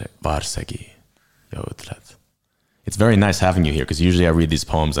Varsegi. Jó ötlet. It's very nice having you here because usually I read these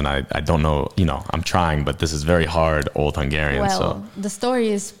poems and I don't know, I'm trying, but this is very hard Old Hungarian. Well, so the story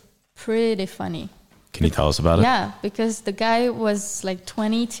is pretty funny. Can you tell us about it? Yeah, because the guy was like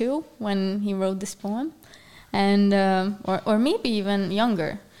 22 when he wrote this poem, and or maybe even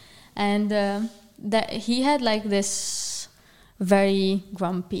younger, and that he had like this very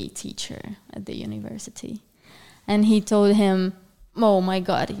grumpy teacher at the university, and he told him, "Oh my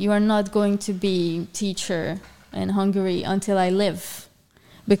God, you are not going to be teacher in Hungary until I live,"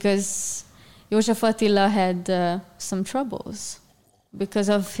 because József Attila had some troubles because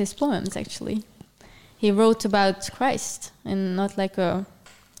of his poems. Actually, he wrote about Christ in not like a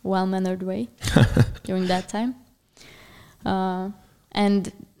well-mannered way during that time,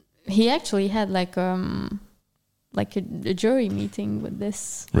 and he actually had like a jury meeting with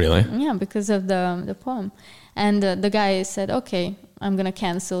this. Really? Yeah, because of the poem, and the guy said, "Okay, I'm gonna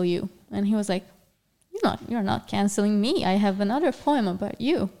cancel you," and he was like, You're not canceling me. I have another poem about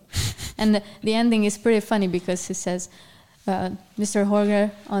you." And the ending is pretty funny because he says, "Mr.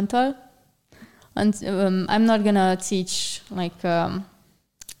 Horger Antal, I'm not gonna teach like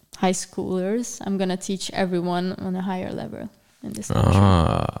high schoolers. I'm gonna teach everyone on a higher level in this country."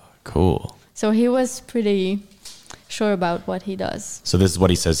 Ah, cool. So he was pretty sure about what he does. So this is what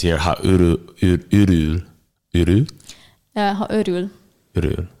he says here. Ha örül. Ha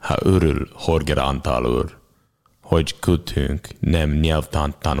örül. Ha örül Horger Antal úr, hogy kutunk nem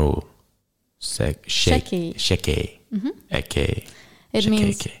nyelvtantanul. Sekély. Eké.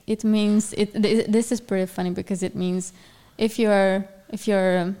 It means this is pretty funny because it means if you're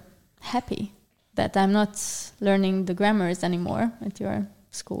happy that I'm not learning the grammars anymore at your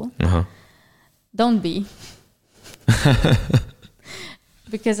school, don't be.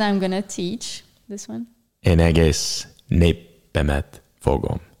 Because I'm gonna teach this one. Én egész népemet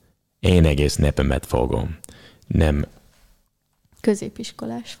fogom. Nem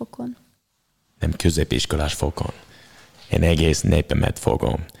Középiskolás fokon. középiskolás fokon. Én egész népemet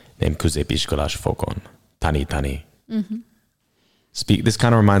fogom. Nem középiskolás fokon. Tanítani. This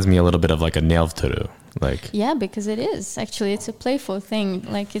kind of reminds me a little bit of like a nyelvtörő. Like, Yeah, because it is. Actually, it's a playful thing.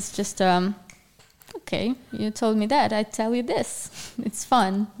 Like, it's just, okay, you told me that, I tell you this. It's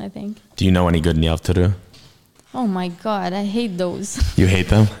fun, I think. do you know any good nyelvtörő? Oh my God, I hate those. You hate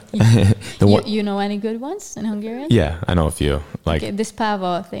them? You know any good ones in Hungarian? Yeah, I know a few. Like, Okay, this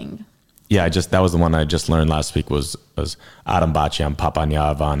pava thing. yeah, that was the one I just learned last week was Adam Bátyám,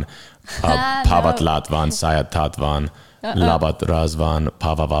 Papanyár van, Pavat lát van, Szájat tát van, Labat ráz van,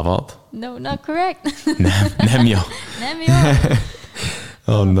 Pava vavat. No, not correct. Nem jó. Nem jó.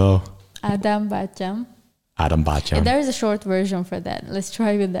 Oh no. Adam Bátyám. Adam Bátyám. There is a short version for that. Let's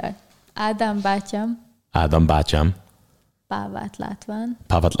try with that. Adam Bátyám. Adam Bátyám. Pávát látván.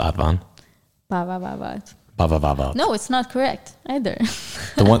 Pavat lát van, Pava vavat. Pava vavat. No, it's not correct either.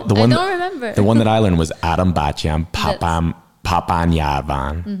 The one I don't remember. The one that I learned was Adam Bátyám, Papanyár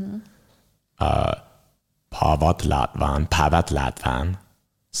van, Pavat lát van,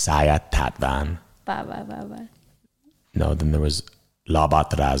 Szájat tát van. Pava vavat. No, then there was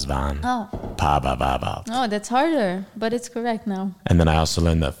Labat ráz van, Oh. Pava vavat. Oh, that's harder, but it's correct now. And then I also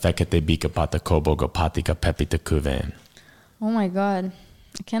learned the Fekete Bika Pata Kobogo Patika Pepita Kuvén. Oh my God.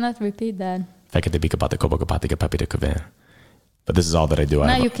 I cannot repeat that. Fekete Bika Pata Kobogo Patika Pepita Kuvén. But this is all that I do.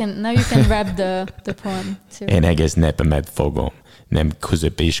 Now you can rap the poem too. Én egész népemet fogom, nem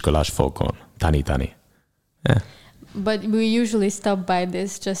középiskolás fokon. Tanítani. Yeah. But we usually stop by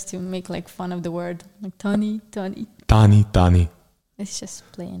this just to make like fun of the word. Like tani. Tani. It's just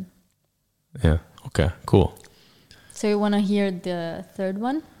plain. Yeah. Okay. Cool. So you want to hear the third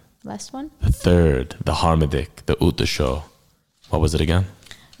one? Last one? The third, the harmonic, the utasho. What was it again?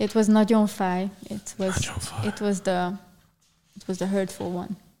 It was nagyon fáj. Nagyon fáj. It was the hurtful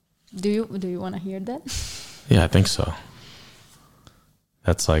one. Do you want to hear that? Yeah, I think so.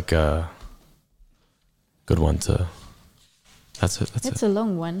 That's like a good one to. That's it. It's a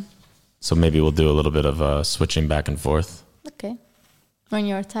long one. So maybe we'll do a little bit of switching back and forth. Okay. When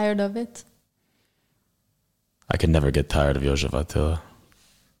you're tired of it. I could never get tired of József Attila.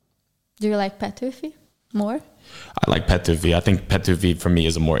 Do you like Petőfi more? I like Petőfi. I think Petőfi for me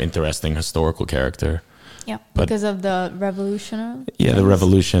is a more interesting historical character. Yeah, But- because of the revolutionary. Yeah, the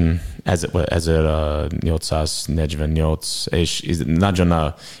revolution as it 1848 és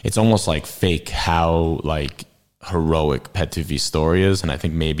nagyon it's almost like fake how like heroic Petőfi's story is, and I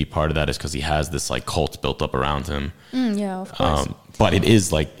think maybe part of that is because he has this like cult built up around him. Yeah, of course. But it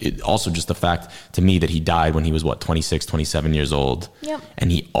is like also just the fact to me that he died when he was 26, 27 years old. Yep.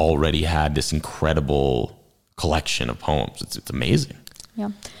 And he already had this incredible collection of poems. It's amazing.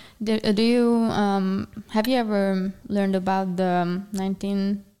 Yeah. Do you have you ever learned about the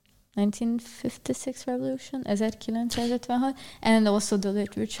 1956 revolution, 1956, and also the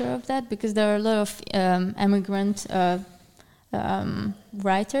literature of that? Because there are a lot of immigrant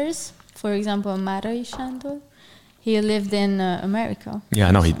writers. For example, Márai Sándor. He lived in America. Yeah,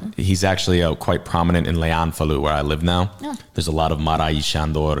 I know. He's actually quite prominent in Leánfalu, where I live now. Oh. There's a lot of Márai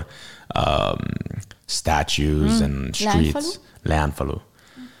Sándor statues and streets. Leánfalu.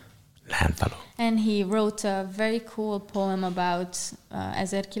 And he wrote a very cool poem about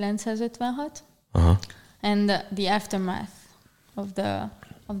 1956 and the aftermath of the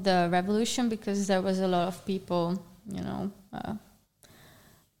revolution, because there was a lot of people,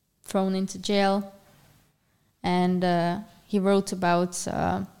 thrown into jail, and he wrote about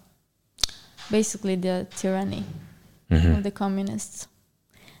basically the tyranny of the communists.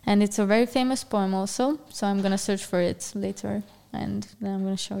 And it's a very famous poem also, so I'm going to search for it later. And then I'm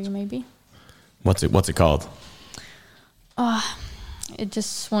going to show you maybe. What's it called? It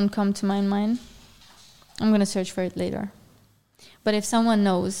just won't come to my mind. I'm going to search for it later. But if someone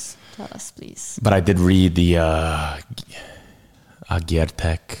knows, tell us, please. But I did read the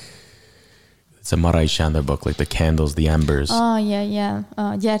Gyertek, It's a Marai Sándor book, like the candles, the embers. Oh, yeah.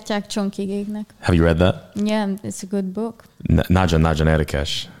 Gyertyák csonkig égnek. Have you read that? Yeah, it's a good book. Nagyon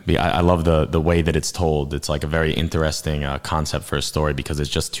érdekes. I love the way that it's told. It's like a very interesting concept for a story because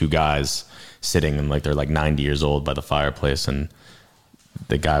it's just two guys sitting and like they're like 90 years old by the fireplace, and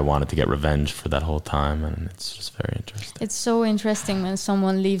the guy wanted to get revenge for that whole time, and it's just very interesting. It's so interesting when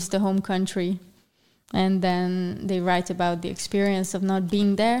someone leaves the home country and then they write about the experience of not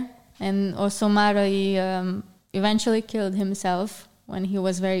being there. And also Marai eventually killed himself when he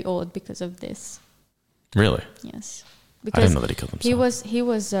was very old because of this. Really? Yes. I didn't know that he killed himself.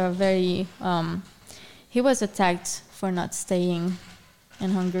 He was attacked for not staying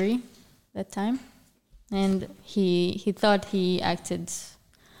in Hungary that time, and he thought he acted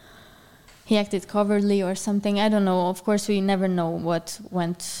cowardly or something. I don't know. Of course, we never know what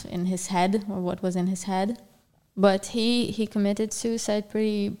went in his head or what was in his head. But he committed suicide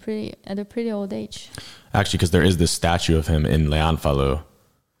pretty at a pretty old age. Actually, because there is this statue of him in Leánfalu.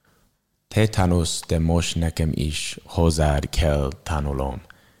 Te tanulsz, de most nekem is hozzád kell tanulom.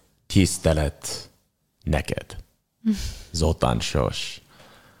 Tisztelet neked. Zoltán Sos.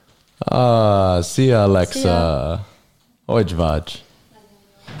 Szia, Alexa. Szia. Hogy vagy?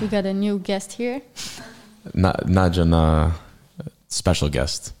 We got a new guest here. Nagyon special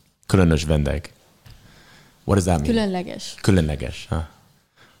guest. Különös vendég. What does that mean? Különleges. Huh?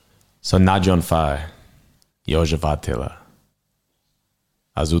 So nagyon fáj. József Attila.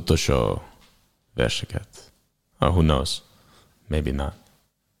 Az utolsó verseket. Who knows? Maybe not.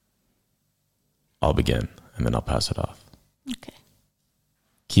 I'll begin and then I'll pass it off. Okay.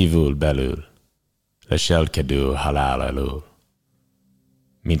 Kívül belül leselkedő halál elől,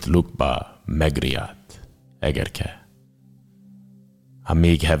 mint lukba megriadt egerke. Ha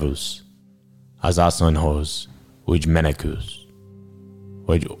még hevülsz, az asszonyhoz úgy menekülsz,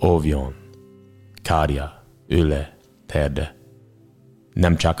 hogy óvjon, kárja, üle, terde.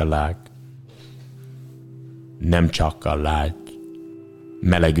 Nem csak a lágy,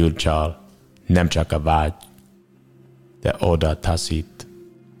 melegül csal, nem csak a vágy, de oda taszít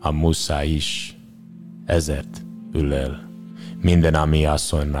a muszáj is, ezért ülel, minden, ami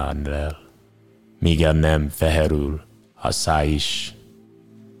asszonynál lel, míg el nem feherül a száj is.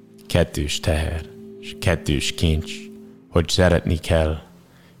 Kettős teher, és kettős kincs, hogy szeretni kell,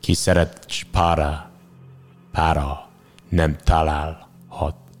 ki szeret pára nem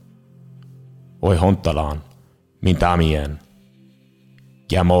találhat. Oly hontalan, mint amilyen,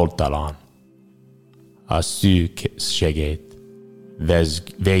 gemoltalan, a szűkségét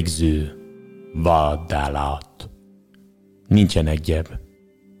végző vadállat. Nincsen egyéb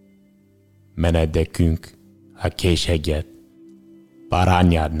menedékünk a késhegyet,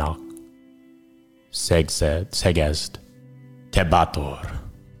 bárányádnak szegezd, te bátor.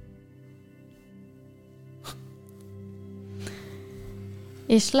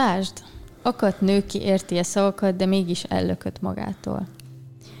 És lásd, akadt nő, ki érti a szavakat, de mégis ellökött magától.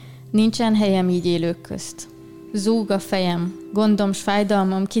 Nincsen helyem így élők közt. Zúg a fejem, gondom s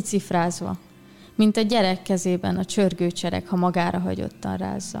fájdalmam kicifrázva, mint a gyerek kezében a csörgőcsereg, ha magára hagyottan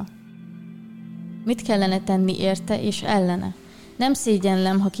rázza. Mit kellene tenni érte és ellene? Nem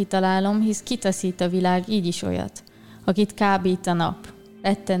szégyenlem, ha kitalálom, hisz kitaszít a világ így is olyat, akit kábít a nap,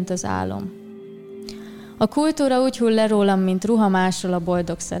 rettent az álom. A kultúra úgy hull le rólam, mint ruha másról a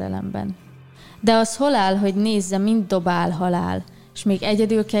boldog szerelemben. De az hol áll, hogy nézze, mint dobál halál, s még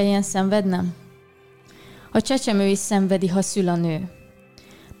egyedül kelljen szenvednem? A csecsemő is szenvedi, ha szül a nő.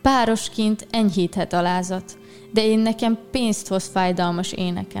 Párosként enyhíthet alázat, de én nekem pénzt hoz fájdalmas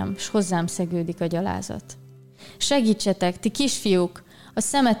énekem, s hozzám szegődik a gyalázat. Segítsetek, ti kisfiúk, a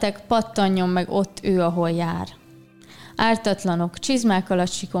szemetek pattanjon meg ott ő, ahol jár. Ártatlanok, csizmák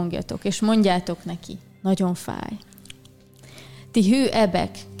alatt sikongjatok, és mondjátok neki, nagyon fáj. Ti hű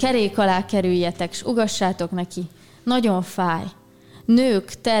ebek, kerék alá kerüljetek, s ugassátok neki, nagyon fáj.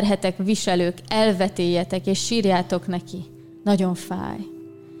 Nők, terhetek, viselők, elvetéljetek, és sírjátok neki, nagyon fáj.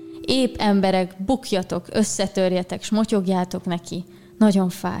 Épp emberek, bukjatok, összetörjetek, s motyogjátok neki, nagyon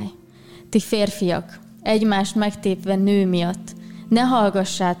fáj. Ti férfiak, egymást megtépve nő miatt, ne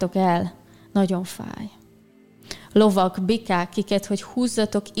hallgassátok el, nagyon fáj. Lovak, bikák, kiket, hogy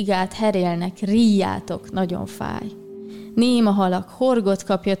húzzatok igát, herélnek, ríjátok, nagyon fáj. Néma halak, horgot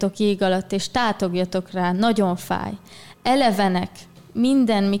kapjatok jég alatt, és tátogjatok rá, nagyon fáj. Elevenek,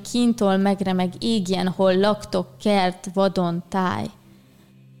 minden, mi kintól megremeg, égjen, hol laktok, kert, vadon, táj.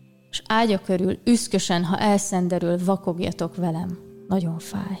 S ágya körül, üszkösen, ha elszenderül, vakogjatok velem, nagyon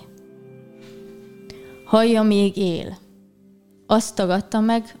fáj. Hallja, még él. Azt tagadta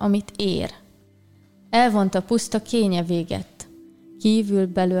meg, amit ér. Elvonta puszta kénye véget. kívül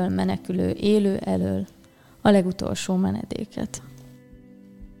belül menekülő élő elől a legutolsó menedéket.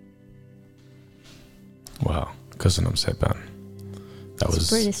 Wow, köszönöm szépen. That It's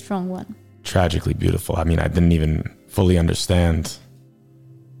was a pretty strong one. tragically beautiful. I mean, I didn't even fully understand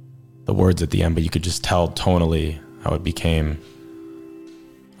the words at the end, but you could just tell tonally how it became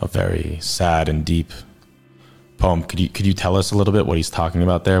a very sad and deep poem. Could you tell us a little bit what he's talking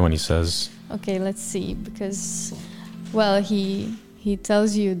about there when he says? Okay, let's see, because, well, he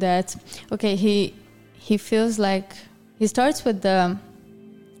tells you that, okay, he feels like, he starts with the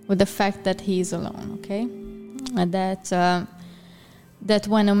fact that he is alone, okay? And that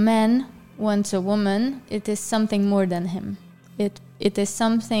when a man wants a woman, it is something more than him. It is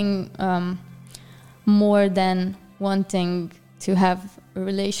something more than wanting to have a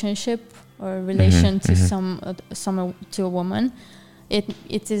relationship or a relation to to a woman.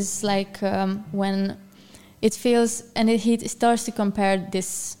 It is like when it feels, and he starts to compare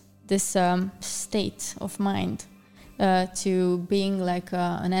this state of mind to being like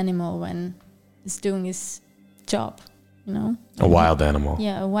an animal when it's doing his job, you know. A wild animal.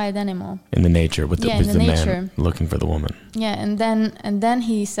 Yeah, a wild animal. In the nature, with the nature. man looking for the woman. Yeah, and then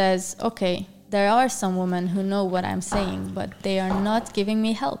he says, okay, there are some women who know what I'm saying, but they are not giving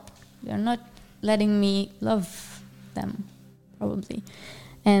me help. They're not letting me love them, probably.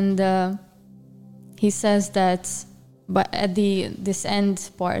 And he says that, but at this end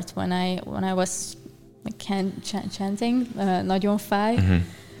part, when I was chanting Nagyon fáj,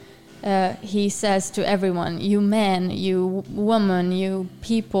 he says to everyone, you men, you woman, you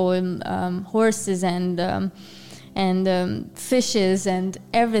people, horses and fishes and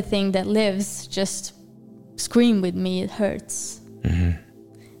everything that lives, just scream with me, it hurts.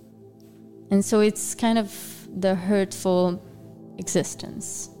 And so it's kind of the hurtful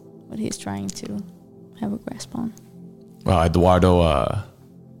existence, what he's trying to have a grasp on. Well, Eduardo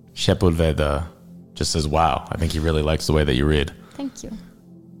Sepulveda just says, wow, I think he really likes the way that you read. Thank you.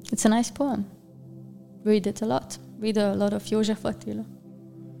 It's a nice poem. Read it a lot. Read a lot of József Attila.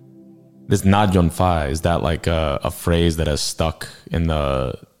 This Nagyon fáj, is that like a phrase that has stuck in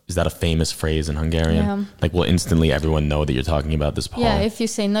is that a famous phrase in Hungarian? Yeah. Like, will instantly everyone know that you're talking about this poem? Yeah, if you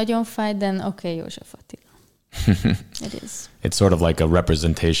say Nagyon fáj, then okay, József Attila. It is. It's sort of like a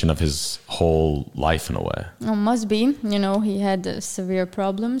representation of his whole life in a way. Oh, must be. You know, he had severe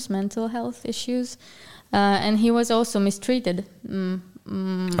problems, mental health issues, and he was also mistreated.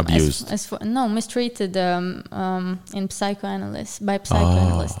 Abused. Mistreated by psychoanalysts. Oh.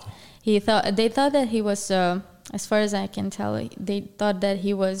 They thought that he was, as far as I can tell, they thought that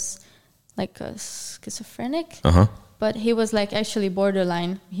he was like a schizophrenic. But he was like actually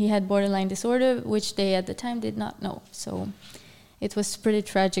borderline. He had borderline disorder, which they at the time did not know. So it was pretty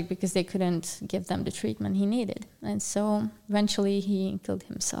tragic because they couldn't give them the treatment he needed. And so eventually he killed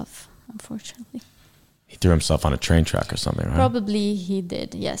himself, unfortunately. He threw himself on a train track or something, right? Probably he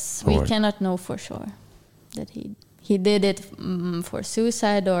did, yes. We cannot know for sure that he did it for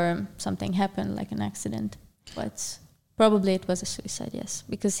suicide or something happened, like an accident. But probably it was a suicide, yes.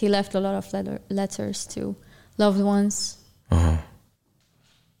 Because he left a lot of letters to loved ones.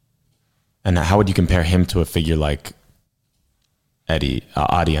 And how would you compare him to a figure like Adi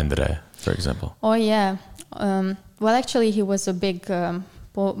Endre, for example? Oh, yeah. Well, actually, he was a big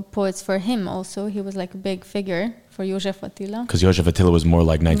poet for him also. He was like a big figure for József Attila. Because József Attila was more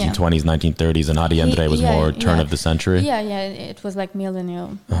like 1920s, 1930s, and Adi Endre was more turn of the century? Yeah, it was like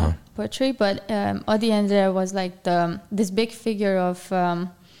millennial poetry. But Adi Endre was like this big figure of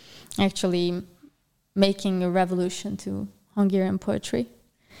actually making a revolution to Hungarian poetry.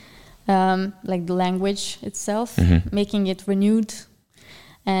 Like the language itself, making it renewed.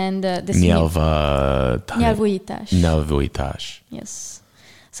 And this Nyelvújítás. Yes.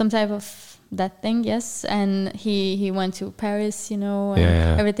 Some type of that thing, yes. And he went to Paris, you know,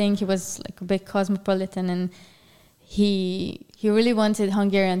 and everything. He was like a big cosmopolitan, and he really wanted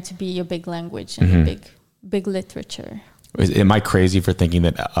Hungarian to be a big language and a big literature. Am I crazy for thinking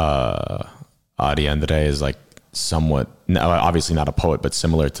that Adi Endre is like somewhat, obviously not a poet, but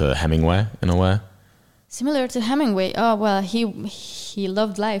similar to Hemingway in a way? Similar to Hemingway. Oh, well, he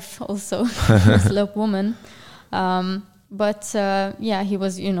loved life also. He loved woman. But he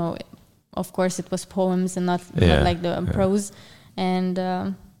was, you know, of course it was poems and not like the prose. And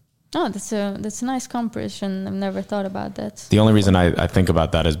that's a nice comparison. I've never thought about that. The only reason I think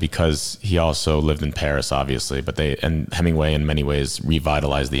about that is because he also lived in Paris, obviously. But and Hemingway in many ways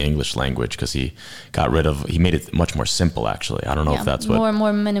revitalized the English language because he made it much more simple, actually. I don't know if that's what...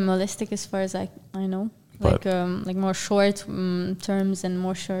 More minimalistic as far as I know. Like more short terms and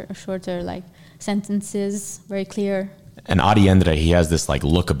more shorter like sentences, very clear. And Adi Endre, he has this like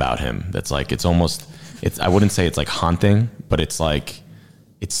look about him that's like, I wouldn't say it's like haunting, but it's like,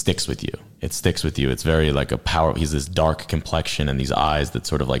 it sticks with you. It sticks with you. It's very like he's this dark complexion and these eyes that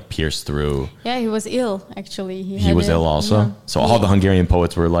sort of like pierce through. Yeah, he was ill actually. He was ill also? Yeah. So all the Hungarian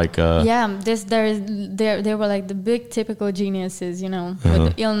poets were like... they were like the big typical geniuses,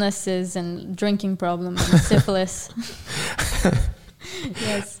 with illnesses and drinking problems and syphilis.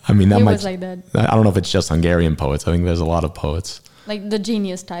 Yes, I mean, he was like that. I don't know if it's just Hungarian poets. I think there's a lot of poets. Like the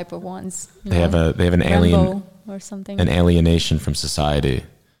genius type of ones. They have an alien or something. An alienation from society.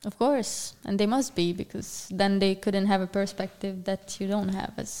 Of course, and they must be, because then they couldn't have a perspective that you don't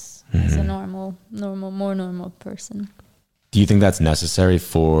have as a more normal person. Do you think that's necessary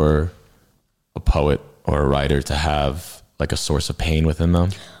for a poet or a writer to have like a source of pain within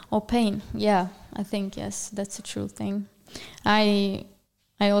them? Oh, pain. Yeah, I think, yes, that's a true thing. I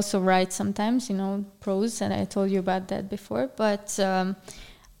also write sometimes, prose, and I told you about that before, but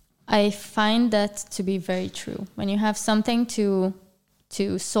I find that to be very true. When you have something to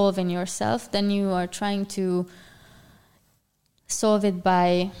solve in yourself, then you are trying to solve it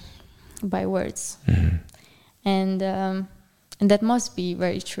by words. Mm-hmm. And that must be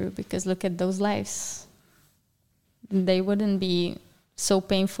very true, because look at those lives. They wouldn't be so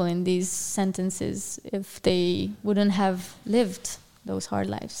painful in these sentences if they wouldn't have lived those hard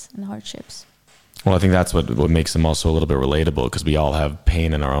lives and hardships. Well, I think that's what makes them also a little bit relatable, because we all have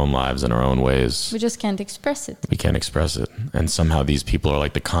pain in our own lives in our own ways. We just can't express it. We can't express it. And somehow these people are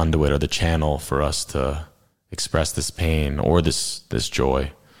like the conduit or the channel for us to express this pain or this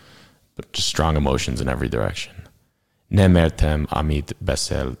joy, but just strong emotions in every direction. Nem értem, amit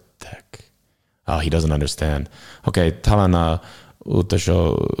beszéltek. Oh, he doesn't understand. Okay, talán a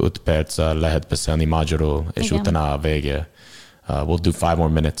utolsó 5 perc lehet beszélni magyarul, és utána a vége. We'll do 5 more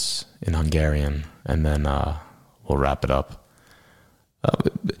minutes in Hungarian, and then we'll wrap it up.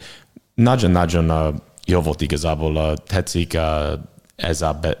 Nagyon jó volt igazából.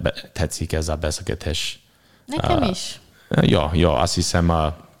 Tetszik ez a beszélgetés. Nekem is. Jó, azt hiszem...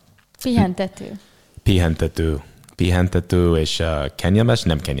 Pihentető és kényelmes,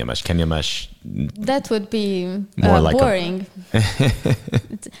 nem kényelmes. Kényelmes... That would be like boring.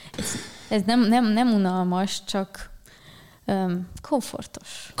 Ez nem unalmas, csak...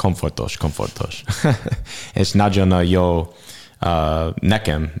 komfortos. És nagyon jó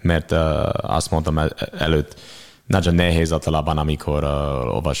nekem, mert azt mondtam előtt, nagyon nehéz általában, amikor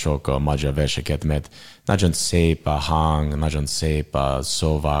olvasok a magyar verseket, mert nagyon szép a hang, nagyon szép a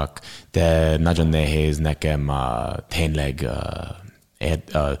szavak, de nagyon nehéz nekem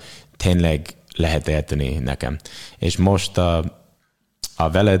tényleg lehet érteni nekem. És most a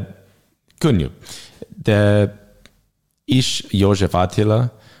veled könnyű, de is József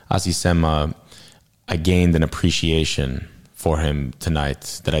Attila, azt hiszem, I gained an appreciation for him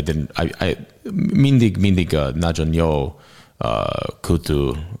tonight that I didn't. I mindig nagyon jó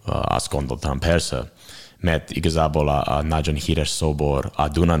költő, azt gondoltam, persze, mert igazából a nagyon híres szobor a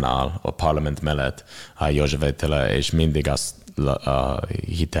Dunánál, a parlament mellett a József Attila, és mindig azt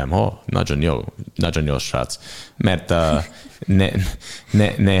hittem, nagyon jó srác, mert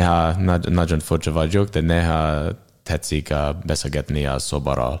néha nagyon furcsa vagyok, de néha tetszik beszélgetni a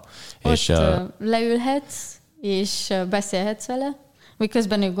szoborral. Ott leülhetsz, és beszélhetsz vele,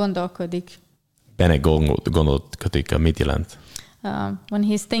 miközben ő gondolkodik. Benne gondolkodik, mit jelent? When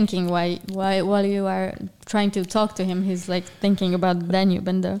he's thinking while you are trying to talk to him, he's like thinking about the Danube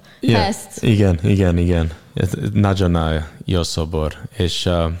and the past. Igen. Nagyon jó szobor. És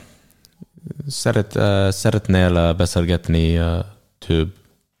szeretnél beszélgetni több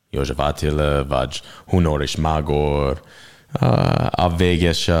József Attila, vagy Hunor és Mágor, a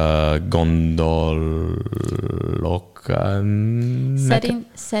véges gondolok.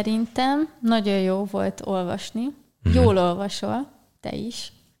 Szerintem nagyon jó volt olvasni. Jól olvasol, te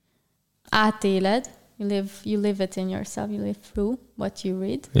is. Átéled. You live it in yourself. You live through what you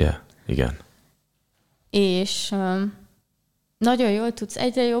read. Yeah, igen. És nagyon jól tudsz,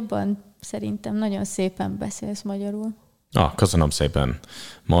 egyre jobban szerintem nagyon szépen beszélsz magyarul. Köszönöm szépen.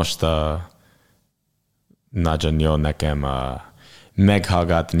 Most nagyon jó nekem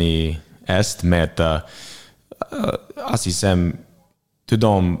meghallgatni ezt, mert azt hiszem,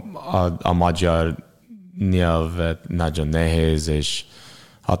 tudom, a magyar nyelvet nagyon nehéz, és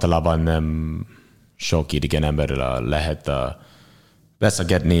általában nem sok idegen emberrel lehet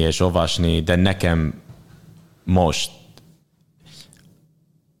beszélgetni és olvasni, de nekem most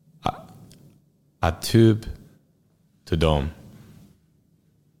a több tudom.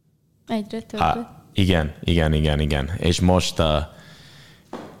 Egyre többet. Igen. És most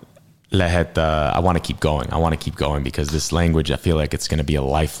I want to keep going. I want to keep going because this language, I feel like it's going to be a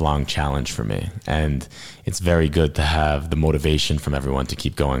lifelong challenge for me. And it's very good to have the motivation from everyone to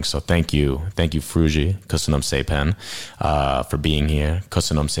keep going. So thank you. Thank you, Fruzsi. Köszönöm szépen for being here.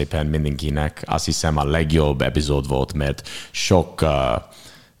 Köszönöm szépen mindenkinek. Azt hiszem a legjobb epizód volt, mert sok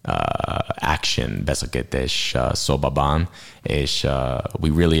action beszélgetés szobában. És we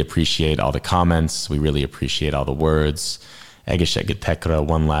really appreciate all the comments. We really appreciate all the words. Egészségetekre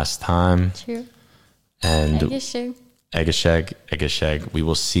one last time. True. And egészség. We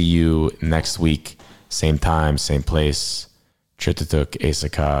will see you next week. Same time, same place. Csütörtök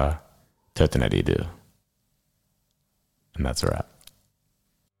éjszaka történetidő. And that's a wrap.